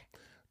do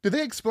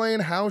they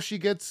explain how she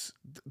gets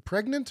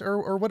pregnant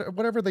or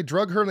whatever? They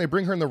drug her and they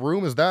bring her in the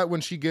room. Is that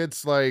when she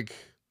gets like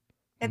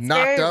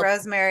knocked up?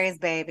 Rosemary's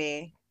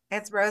Baby.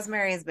 It's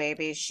Rosemary's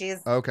Baby.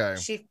 Okay.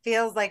 She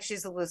feels like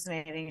she's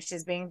hallucinating.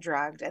 She's being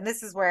drugged. And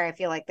this is where I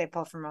feel like they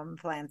pull from Roman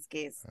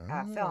Polanski's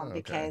film,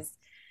 because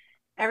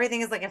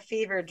everything is like a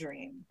fever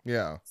dream.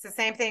 Yeah. It's the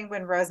same thing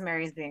when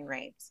Rosemary's being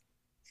raped.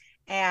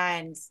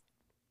 And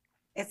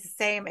it's the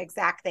same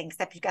exact thing,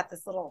 except you got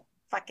this little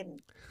fucking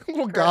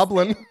little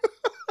goblin.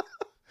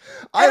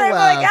 I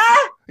laugh. Like,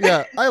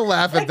 Yeah, I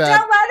laugh at that.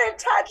 Don't let it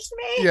touch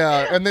me.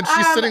 Yeah, and then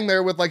she's sitting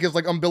there with like his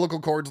like umbilical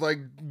cords like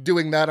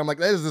doing that. I'm like,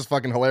 that is just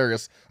fucking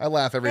hilarious. I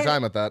laugh every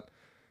time at that.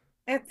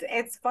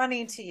 It's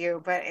funny to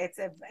you, but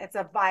it's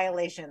a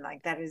violation,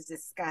 like that is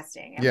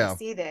disgusting. And we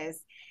see this,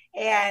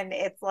 and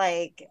it's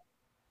like,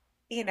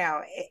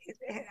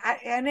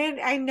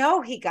 I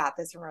know he got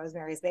this from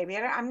Rosemary's Baby.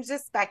 I'm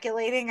just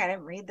speculating. I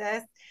didn't read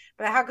this,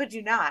 but how could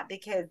you not?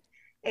 Because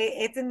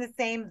it's in the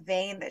same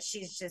vein that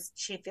she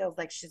feels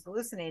like she's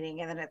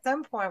hallucinating. And then at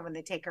some point when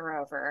they take her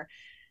over,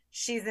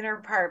 she's in her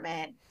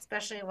apartment,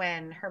 especially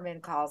when Herman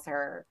calls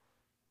her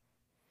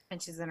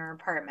and she's in her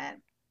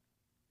apartment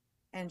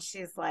and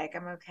she's like,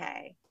 I'm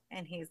okay.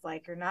 And he's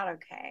like, you're not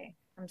okay.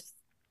 I'm just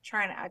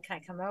trying to, can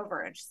I come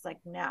over? And she's like,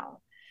 no.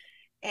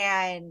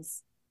 And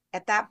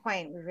at that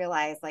point we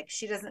realize like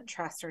she doesn't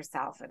trust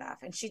herself enough,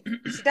 and she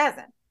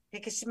doesn't,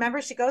 because she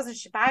goes and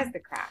she buys the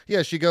crap.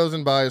 Yeah, she goes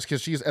and buys,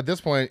 because she's at this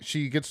point,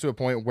 she gets to a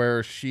point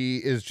where she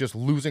is just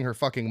losing her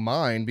fucking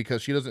mind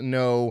because she doesn't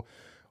know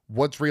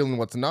what's real and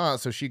what's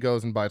not. So she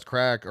goes and buys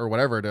crack or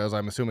whatever it is.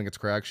 I'm assuming it's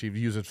crack. She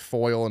uses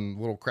foil and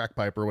little crack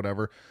pipe or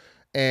whatever.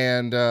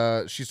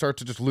 And she starts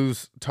to just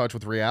lose touch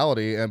with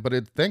reality.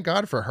 Thank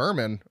God for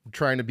Herman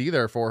trying to be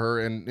there for her.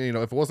 And, you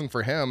know, if it wasn't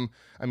for him,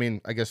 I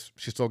mean, I guess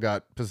she still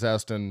got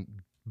possessed and,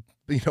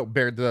 you know,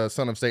 bared the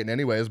son of Satan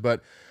anyways.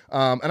 But,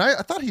 and I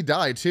thought he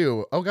died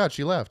too. Oh God,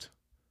 she left.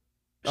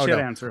 Oh, no.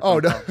 Answer. Oh,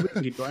 no.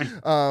 Keep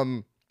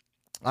going.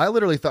 I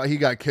literally thought he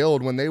got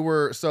killed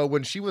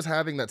when she was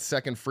having that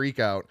second freak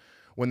out,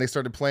 when they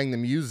started playing the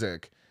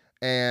music,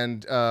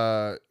 and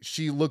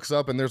she looks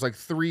up and there's like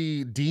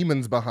 3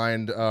 demons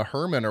behind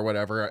Herman or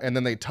whatever, and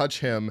then they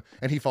touch him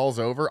and he falls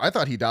over. I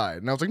thought he died,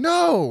 and I was like,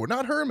 no,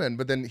 not Herman.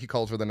 But then he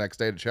calls her the next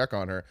day to check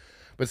on her.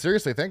 But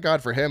seriously, thank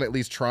God for him at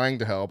least trying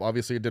to help.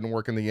 Obviously it didn't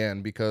work in the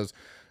end, because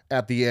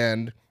at the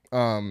end,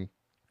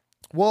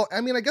 well,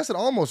 I mean, I guess it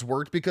almost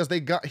worked, because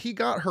he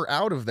got her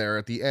out of there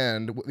at the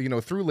end, you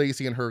know, through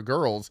Lacey and her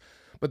girls.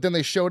 But then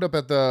they showed up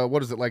at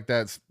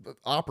that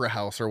opera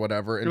house or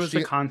whatever. And it was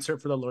a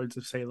concert for the Lords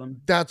of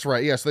Salem. That's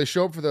right. Yeah. So they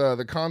show up for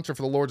the concert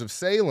for the Lords of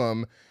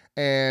Salem,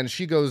 and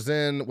she goes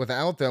in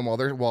without them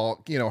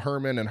while you know,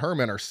 Herman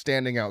are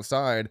standing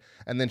outside,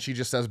 and then she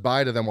just says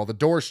bye to them while the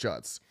door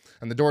shuts.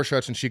 And the door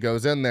shuts and she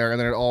goes in there, and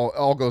then it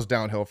all goes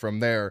downhill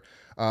from there.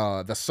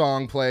 The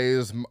song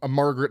plays,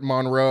 Margaret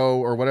Monroe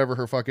or whatever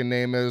her fucking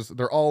name is.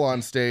 They're all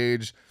on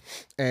stage,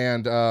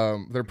 and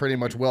they're pretty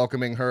much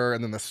welcoming her.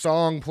 And then the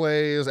song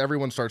plays.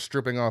 Everyone starts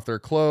stripping off their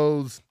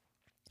clothes,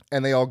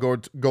 and they all go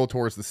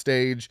towards the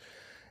stage.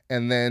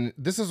 And then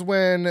this is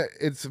when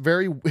it's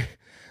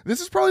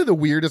this is probably the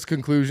weirdest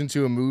conclusion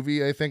to a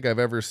movie I think I've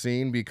ever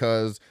seen,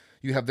 because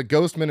you have the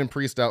Ghostmen and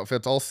priest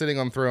outfits all sitting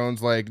on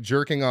thrones, like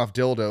jerking off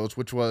dildos,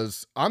 which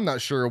was, I'm not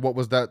sure what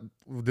was that.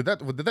 Did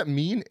that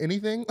mean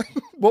anything?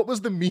 What was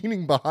the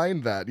meaning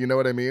behind that? You know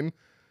what I mean?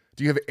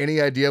 Do you have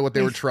any idea what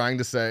they were trying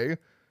to say?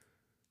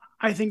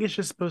 I think it's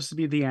just supposed to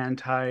be the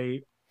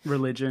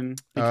anti-religion,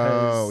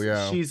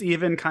 because she's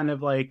even kind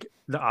of like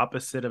the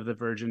opposite of the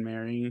Virgin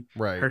Mary.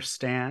 Right. Her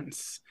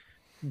stance.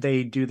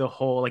 They do the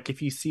whole, like,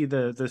 if you see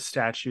the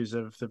statues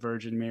of the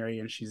Virgin Mary,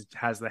 and she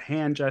has the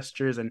hand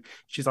gestures, and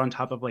she's on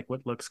top of like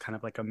what looks kind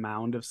of like a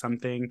mound of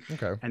something.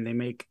 Okay. And they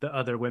make the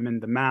other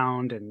women the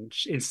mound, and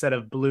instead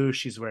of blue,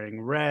 she's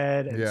wearing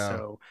red. And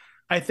so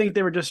I think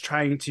they were just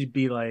trying to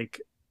be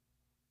like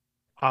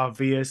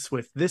obvious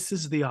with, this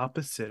is the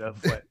opposite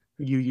of what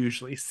you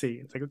usually see.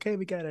 It's like, okay,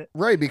 we get it.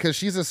 Right, because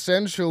she's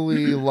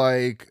essentially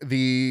like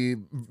the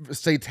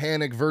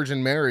satanic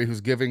Virgin Mary who's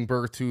giving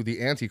birth to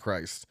the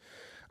Antichrist.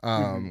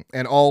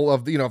 And all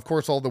of the, you know, of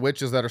course, all the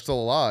witches that are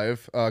still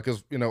alive,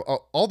 because, you know,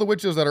 all the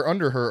witches that are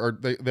under her,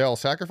 they all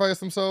sacrifice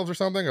themselves or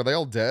something? Are they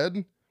all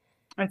dead?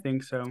 I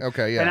think so.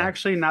 Okay, yeah. And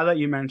actually, now that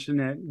you mention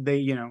it, they,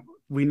 you know,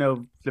 we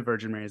know the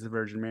Virgin Mary is the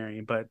Virgin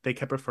Mary, but they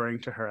kept referring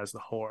to her as the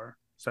whore.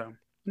 So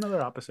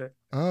another opposite.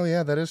 Oh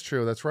yeah, that is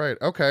true. That's right.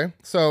 Okay,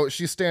 so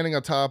she's standing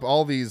atop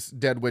all these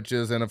dead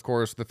witches, and of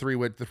course, the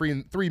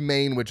three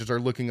main witches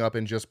are looking up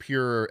in just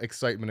pure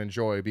excitement and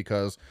joy,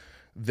 because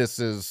this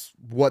is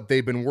what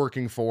they've been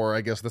working for,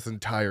 I guess, this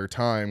entire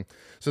time.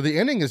 So the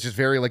ending is just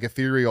very like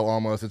ethereal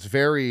almost. It's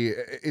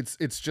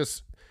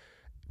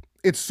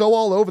so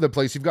all over the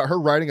place. You've got her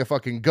riding a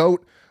fucking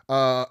goat,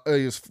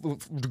 is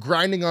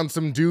grinding on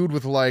some dude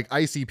with like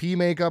ICP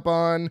makeup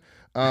on.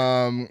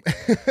 And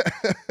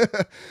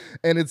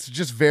it's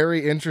just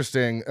very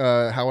interesting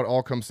how it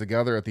all comes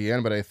together at the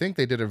end. But I think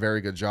they did a very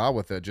good job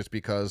with it, just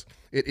because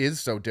it is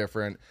so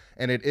different,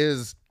 and it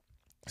is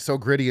so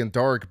gritty and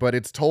dark, but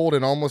it's told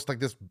in almost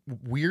like this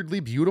weirdly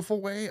beautiful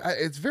way.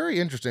 It's very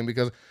interesting,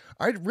 because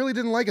I really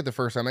didn't like it the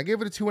first time. I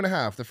gave it a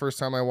 2.5 the first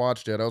time I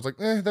watched it. I was like,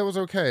 that was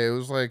okay. It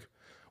was like,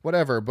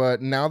 whatever.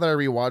 But now that I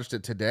rewatched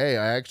it today,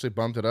 I actually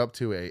bumped it up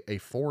to a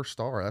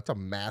 4-star. That's a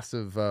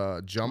massive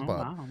jump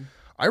up. Wow.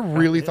 I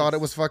really thought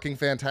it was fucking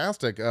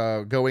fantastic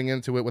going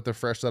into it with a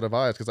fresh set of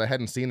eyes, because I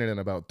hadn't seen it in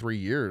about 3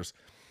 years.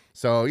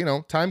 So, you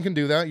know, time can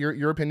do that.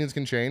 Your opinions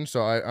can change.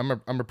 So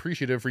I'm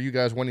appreciative for you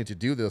guys wanting to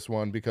do this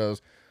one,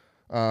 because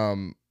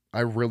I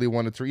really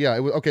wanted to. Yeah, it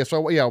was okay.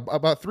 So yeah,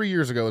 about 3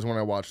 years ago is when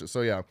I watched it.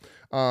 So yeah.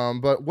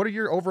 But what are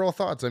your overall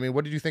thoughts? I mean,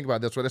 what did you think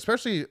about this one?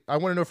 Especially, I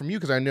want to know from you,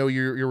 because I know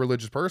you're a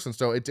religious person.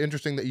 So it's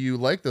interesting that you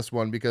like this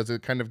one, because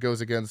it kind of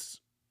goes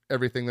against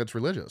everything that's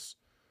religious.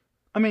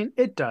 I mean,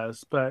 it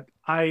does, but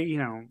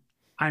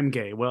I'm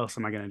gay. What else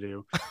am I gonna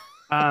do?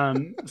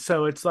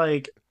 So it's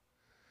like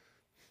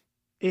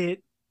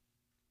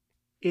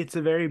it's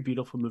a very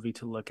beautiful movie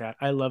to look at.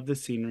 I love the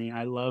scenery.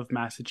 I love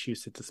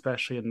Massachusetts,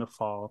 especially in the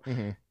fall.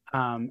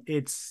 Mm-hmm.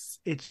 It's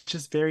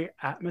just very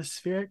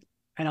atmospheric.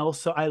 And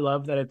also I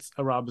love that it's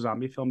a Rob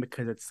Zombie film,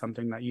 because it's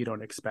something that you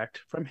don't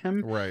expect from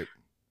him. Right.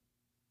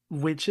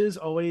 Witches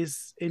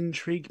always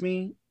intrigue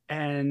me.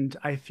 And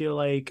I feel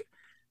like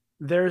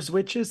there's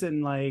witches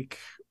in like,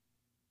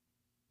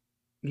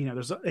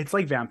 it's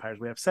like vampires.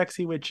 We have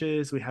sexy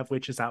witches. We have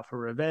witches out for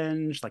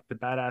revenge, like the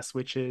badass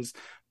witches.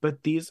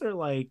 But these are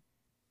like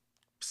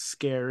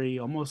scary,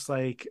 almost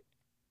like,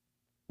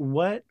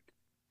 what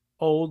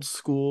old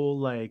school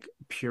like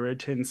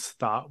Puritans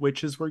thought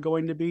witches were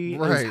going to be is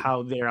Right.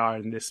 how they are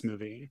in this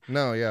movie.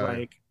 No, yeah.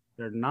 Like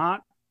they're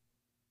not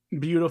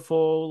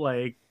beautiful,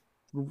 like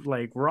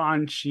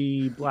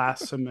raunchy,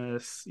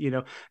 blasphemous.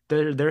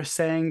 They're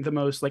saying the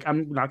most, like,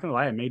 I'm not gonna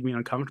lie, it made me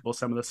uncomfortable,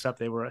 some of the stuff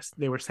they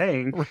were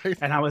saying. Right.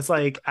 And I was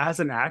like, as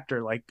an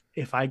actor, like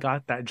if I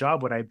got that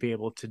job, would I be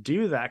able to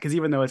do that? Because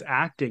even though it's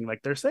acting,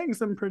 like they're saying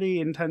some pretty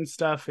intense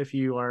stuff if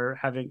you are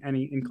having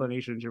any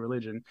inclination to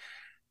religion.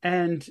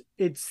 And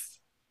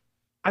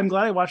I'm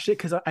glad I watched it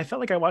because I felt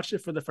like I watched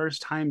it for the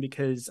first time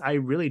because I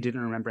really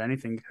didn't remember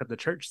anything except the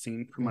church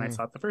scene from when I Mhm.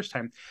 saw it the first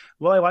time.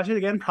 Will I watch it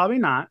again? Probably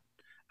not.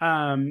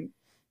 Um,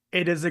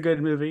 it is a good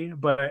movie,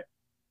 but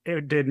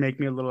it did make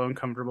me a little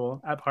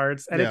uncomfortable at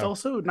parts. And it's Yeah.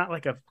 also not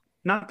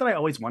that I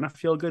always want to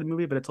feel a good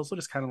movie, but it's also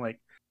just kind of like,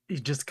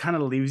 it just kind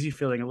of leaves you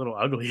feeling a little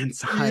ugly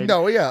inside.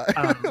 Yeah.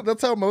 Um,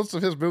 That's how most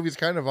of his movies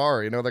kind of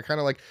are. They're kind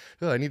of like,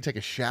 oh, I need to take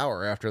a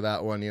shower after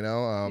that one.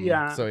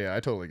 yeah, So yeah, I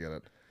totally get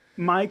it.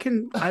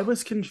 I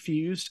was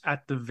confused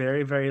at the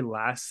very, very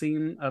last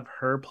scene of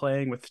her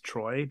playing with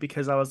Troy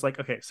because I was like,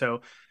 okay,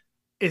 so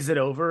is it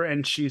over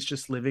and she's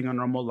just living a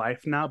normal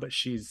life now, but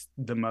she's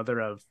the mother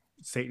of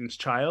Satan's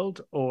child?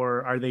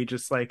 Or are they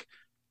just like,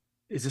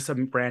 is this a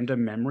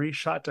random memory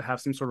shot to have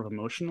some sort of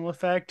emotional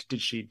effect?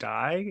 Did she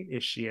die?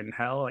 Is she in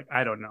hell? Like,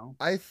 I don't know.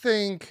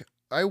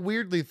 I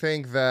weirdly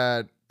think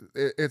that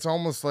it's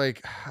almost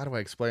like, how do I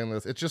explain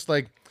this? It's just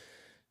like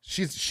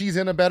she's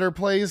in a better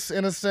place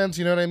in a sense,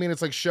 you know what I mean?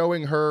 It's like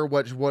showing her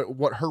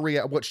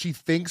what she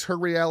thinks her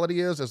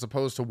reality is as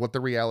opposed to what the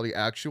reality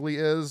actually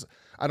is.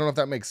 I don't know if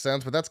that makes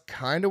sense, but that's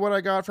kind of what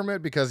I got from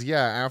it because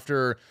yeah,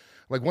 after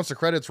like once the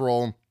credits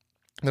roll,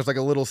 there's like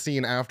a little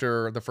scene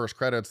after the first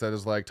credits that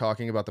is like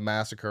talking about the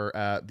massacre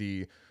at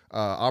the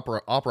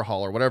opera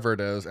hall or whatever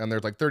it is, and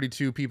there's like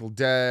 32 people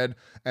dead,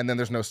 and then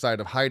there's no sight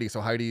of Heidi, so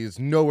Heidi is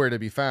nowhere to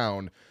be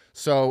found.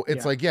 So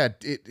it's Yeah. like, yeah,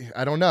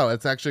 I don't know.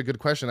 It's actually a good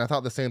question. I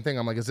thought the same thing.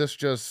 I'm like, is this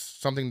just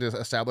something to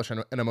establish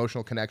an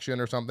emotional connection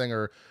or something,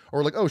 or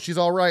like, oh, she's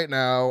all right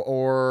now,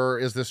 or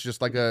is this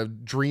just like a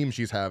dream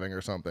she's having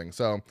or something?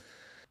 So,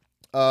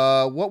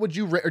 what would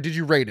you rate, or did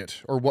you rate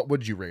it, or what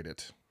would you rate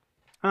it?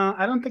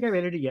 I don't think I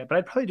rated it yet, but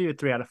I'd probably do a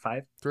 3 out of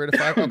 5. 3 out of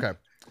 5. Okay.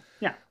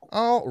 Yeah.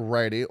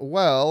 Alrighty.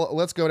 Well,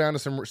 let's go down to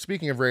some.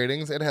 Speaking of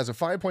ratings, it has a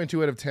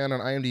 5.2 out of 10 on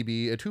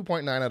IMDb, a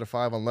 2.9 out of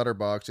 5 on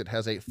Letterboxd. It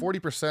has a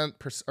 40%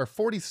 or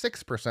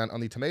 46% on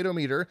the Tomato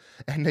Meter,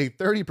 and a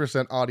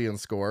 30%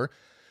 audience score.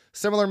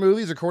 Similar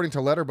movies, according to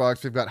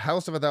Letterboxd, we've got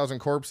House of a Thousand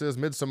Corpses,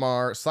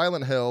 Midsommar,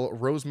 Silent Hill,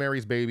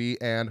 Rosemary's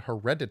Baby, and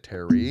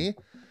Hereditary.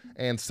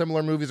 And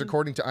similar movies,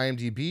 according to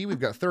IMDb, we've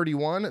got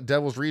 31,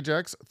 Devil's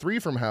Rejects, 3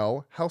 from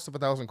Hell, House of a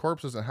Thousand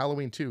Corpses, and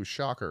Halloween 2.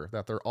 Shocker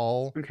that they're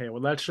all Okay,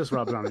 well, that's just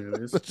Rob Zombie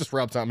movies. that's just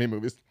Rob Zombie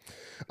movies.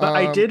 But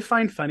I did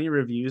find funny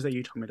reviews that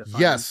you told me to find.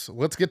 Yes,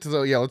 let's get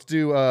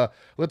to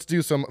let's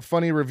do some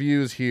funny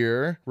reviews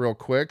here real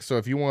quick. So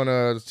if you want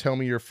to tell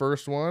me your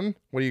first one,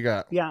 what do you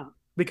got? Yeah,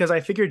 because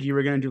I figured you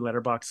were going to do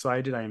Letterboxd, so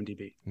I did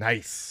IMDb.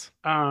 Nice.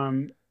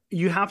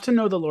 You have to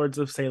know the Lords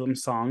of Salem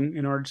song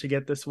in order to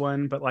get this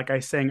one, but like I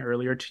sang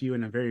earlier to you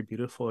in a very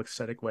beautiful,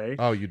 ecstatic way,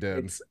 Oh, you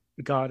did. it's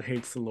God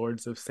hates the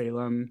Lords of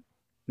Salem.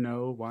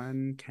 No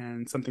one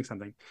can something.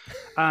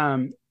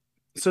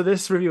 So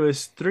this review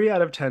is 3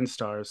 out of 10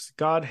 stars.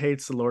 God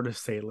hates the Lord of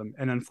Salem,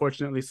 and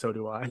unfortunately, so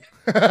do I.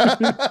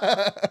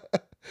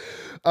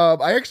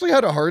 I actually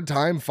had a hard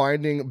time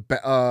finding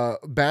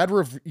bad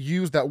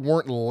reviews that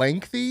weren't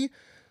lengthy.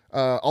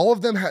 All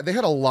of them they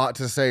had a lot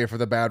to say for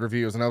the bad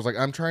reviews, and I was like,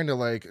 I'm trying to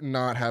like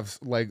not have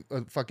like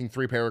a fucking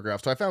 3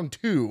 paragraphs. So I found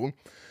 2.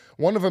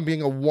 One of them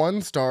being a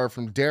 1 star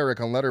from Derek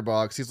on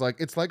Letterboxd. He's like,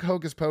 it's like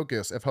Hocus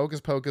Pocus. If Hocus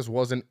Pocus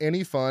wasn't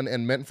any fun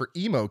and meant for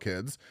emo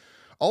kids.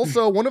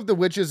 Also, one of the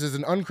witches is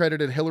an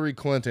uncredited Hillary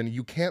Clinton.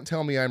 You can't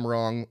tell me I'm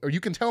wrong, or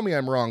you can tell me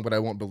I'm wrong, but I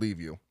won't believe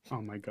you.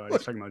 Oh my God,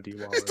 he's talking about D.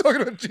 Wallace. He's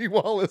talking about G.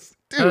 Wallace.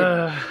 Dude.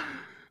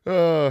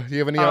 Do you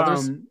have any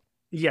others?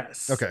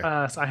 Yes. Okay.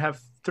 So I have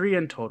 3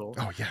 in total.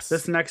 Oh, yes.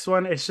 This next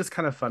one, it's just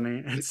kind of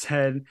funny. It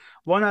said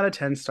 1 out of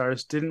 10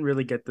 stars. Didn't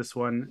really get this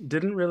one.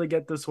 Didn't really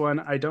get this one.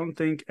 I don't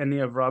think any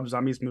of Rob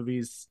Zombie's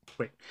movies.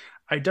 Wait,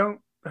 I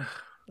don't.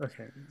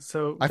 Okay,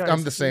 so guys,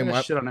 I'm the same.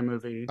 Shit on a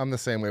movie. I'm the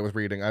same way with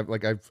reading. I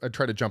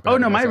try to jump. Oh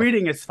no, my myself.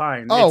 reading is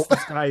fine. Oh, it's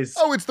this guy's.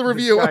 Oh, it's the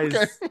review.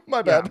 Okay,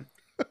 my bad.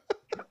 Yeah.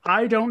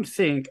 I don't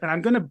think, and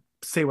I'm gonna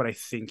say what I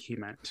think he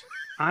meant.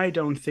 I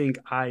don't think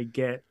I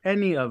get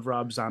any of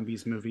Rob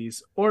Zombie's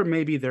movies, or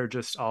maybe they're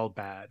just all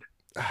bad.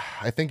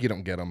 I think you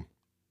don't get them.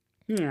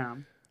 Yeah.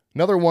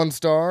 Another 1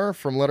 star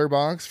from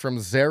Letterboxd from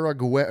Zara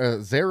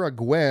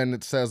Gwen.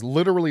 It says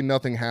literally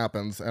nothing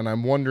happens, and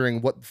I'm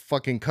wondering what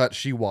fucking cut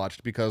she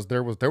watched because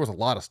there was a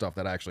lot of stuff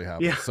that actually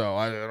happened. Yeah. So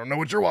I don't know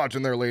what you're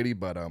watching there, lady,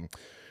 but Her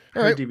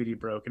right. DVD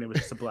broke and it was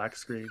just a black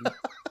screen.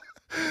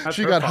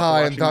 She got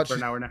high and thought for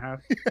an hour and a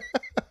half.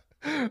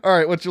 All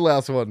right, what's your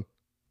last one?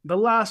 The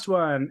last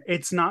one,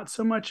 it's not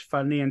so much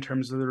funny in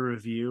terms of the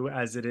review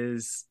as it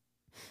is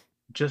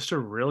just a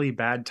really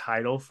bad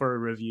title for a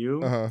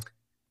review. Uh-huh.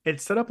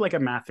 It's set up like a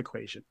math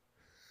equation.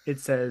 It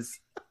says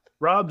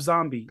Rob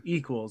Zombie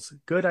equals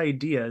good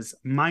ideas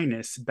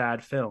minus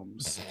bad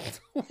films.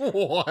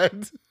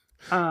 What?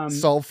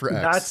 Solve for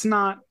X. That's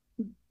not.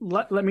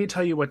 Let me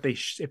tell you what they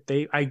if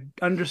they. I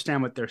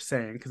understand what they're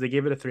saying because they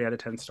gave it a 3 out of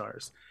 10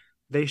 stars.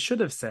 They should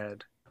have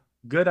said,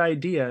 good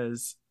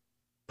ideas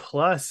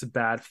plus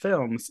bad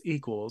films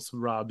equals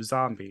Rob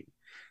Zombie.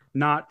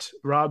 Not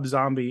Rob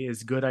Zombie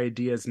is good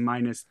ideas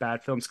minus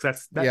bad films,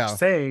 because that's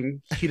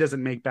saying he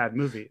doesn't make bad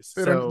movies.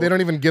 They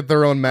don't even get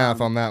their own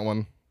math on that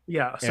one.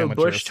 Yeah. So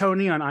Amateurs. Bush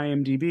Tony on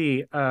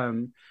IMDb,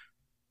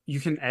 you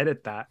can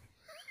edit that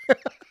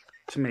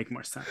to make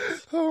more sense.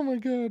 Oh my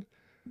God.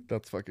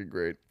 That's fucking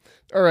great.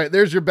 All right,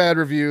 there's your bad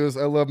reviews.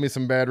 I love me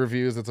some bad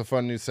reviews. It's a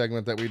fun new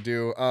segment that we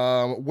do.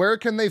 Where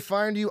can they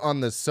find you on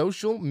the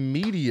social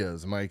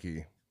medias,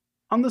 Mikey?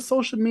 On the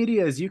social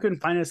medias, you can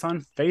find us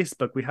on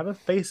Facebook. We have a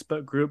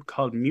Facebook group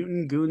called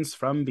Mutant Goons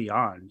from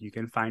Beyond. You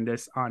can find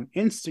us on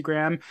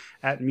Instagram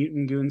at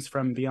Mutant Goons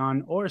from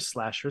Beyond or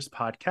Slashers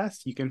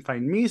Podcast. You can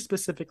find me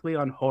specifically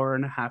on Horror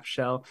and a Half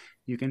Shell.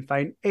 You can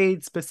find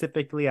Aid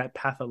specifically at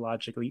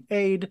Pathologically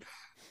Aid.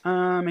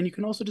 And you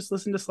can also just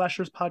listen to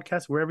Slashers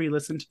Podcast wherever you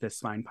listen to this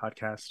fine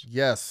podcast.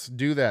 Yes,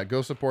 do that.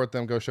 Go support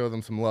them. Go show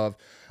them some love.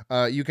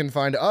 You can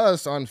find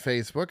us on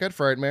Facebook at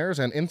Frightmares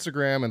and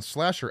Instagram and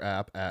Slasher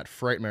app at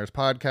Frightmares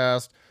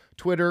Podcast.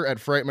 Twitter at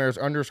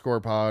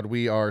Frightmares_pod.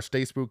 We are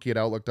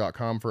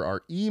stayspooky@outlook.com for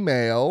our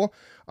email.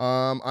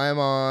 I'm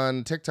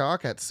on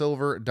TikTok at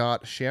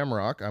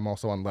silver.shamrock. I'm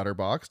also on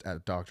Letterboxd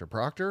at Dr.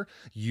 Proctor.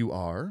 You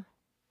are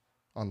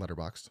on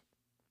Letterboxd.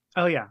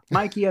 Oh, yeah.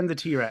 Mikey and the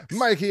T-Rex.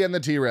 Mikey and the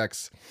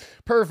T-Rex.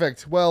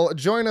 Perfect. Well,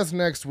 join us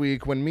next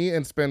week when me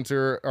and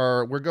Spencer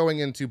we're going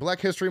into Black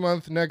History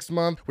Month next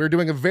month. We're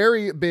doing a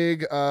very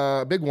big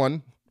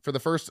one for the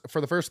first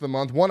of the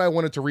month. One I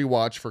wanted to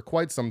rewatch for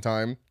quite some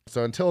time.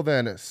 So until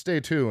then, stay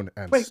tuned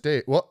and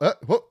what?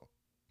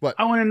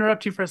 I want to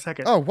interrupt you for a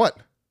second. Oh, what?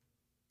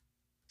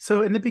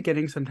 So in the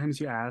beginning, sometimes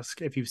you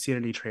ask if you've seen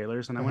any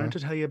trailers, and I wanted to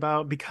tell you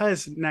about,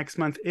 because next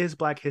month is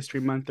Black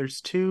History Month,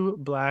 there's 2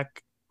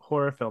 Black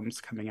horror films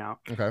coming out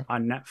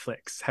on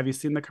Netflix. Have you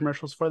seen the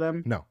commercials for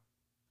them? No.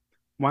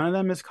 One of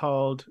them is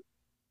called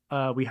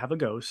We Have a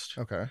Ghost.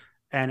 Okay.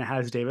 And it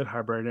has David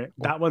Harbour in it.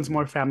 That one's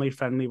more family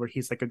friendly, where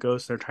he's like a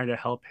ghost. They're trying to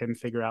help him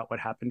figure out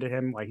what happened to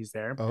him while he's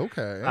there.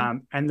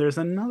 Okay. And there's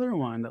another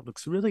one that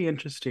looks really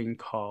interesting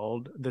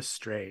called The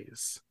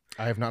Strays.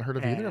 I have not heard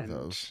of either of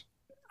those.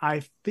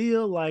 I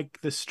feel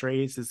like The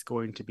Strays is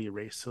going to be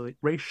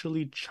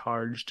racially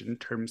charged in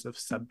terms of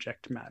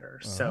subject matter.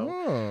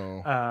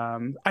 So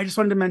I just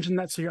wanted to mention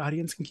that so your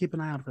audience can keep an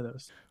eye out for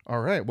those.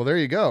 All right. Well, there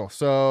you go.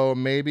 So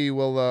maybe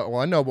we'll,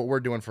 I know what we're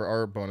doing for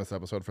our bonus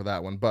episode for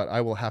that one, but I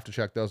will have to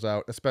check those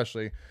out,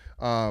 especially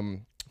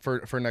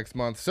for next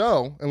month.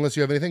 So unless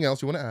you have anything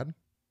else you want to add.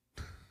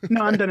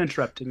 No, I'm done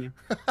interrupting you.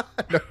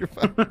 No, you're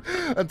fine.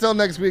 Until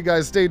next week,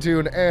 guys, stay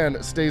tuned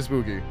and stay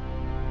spooky.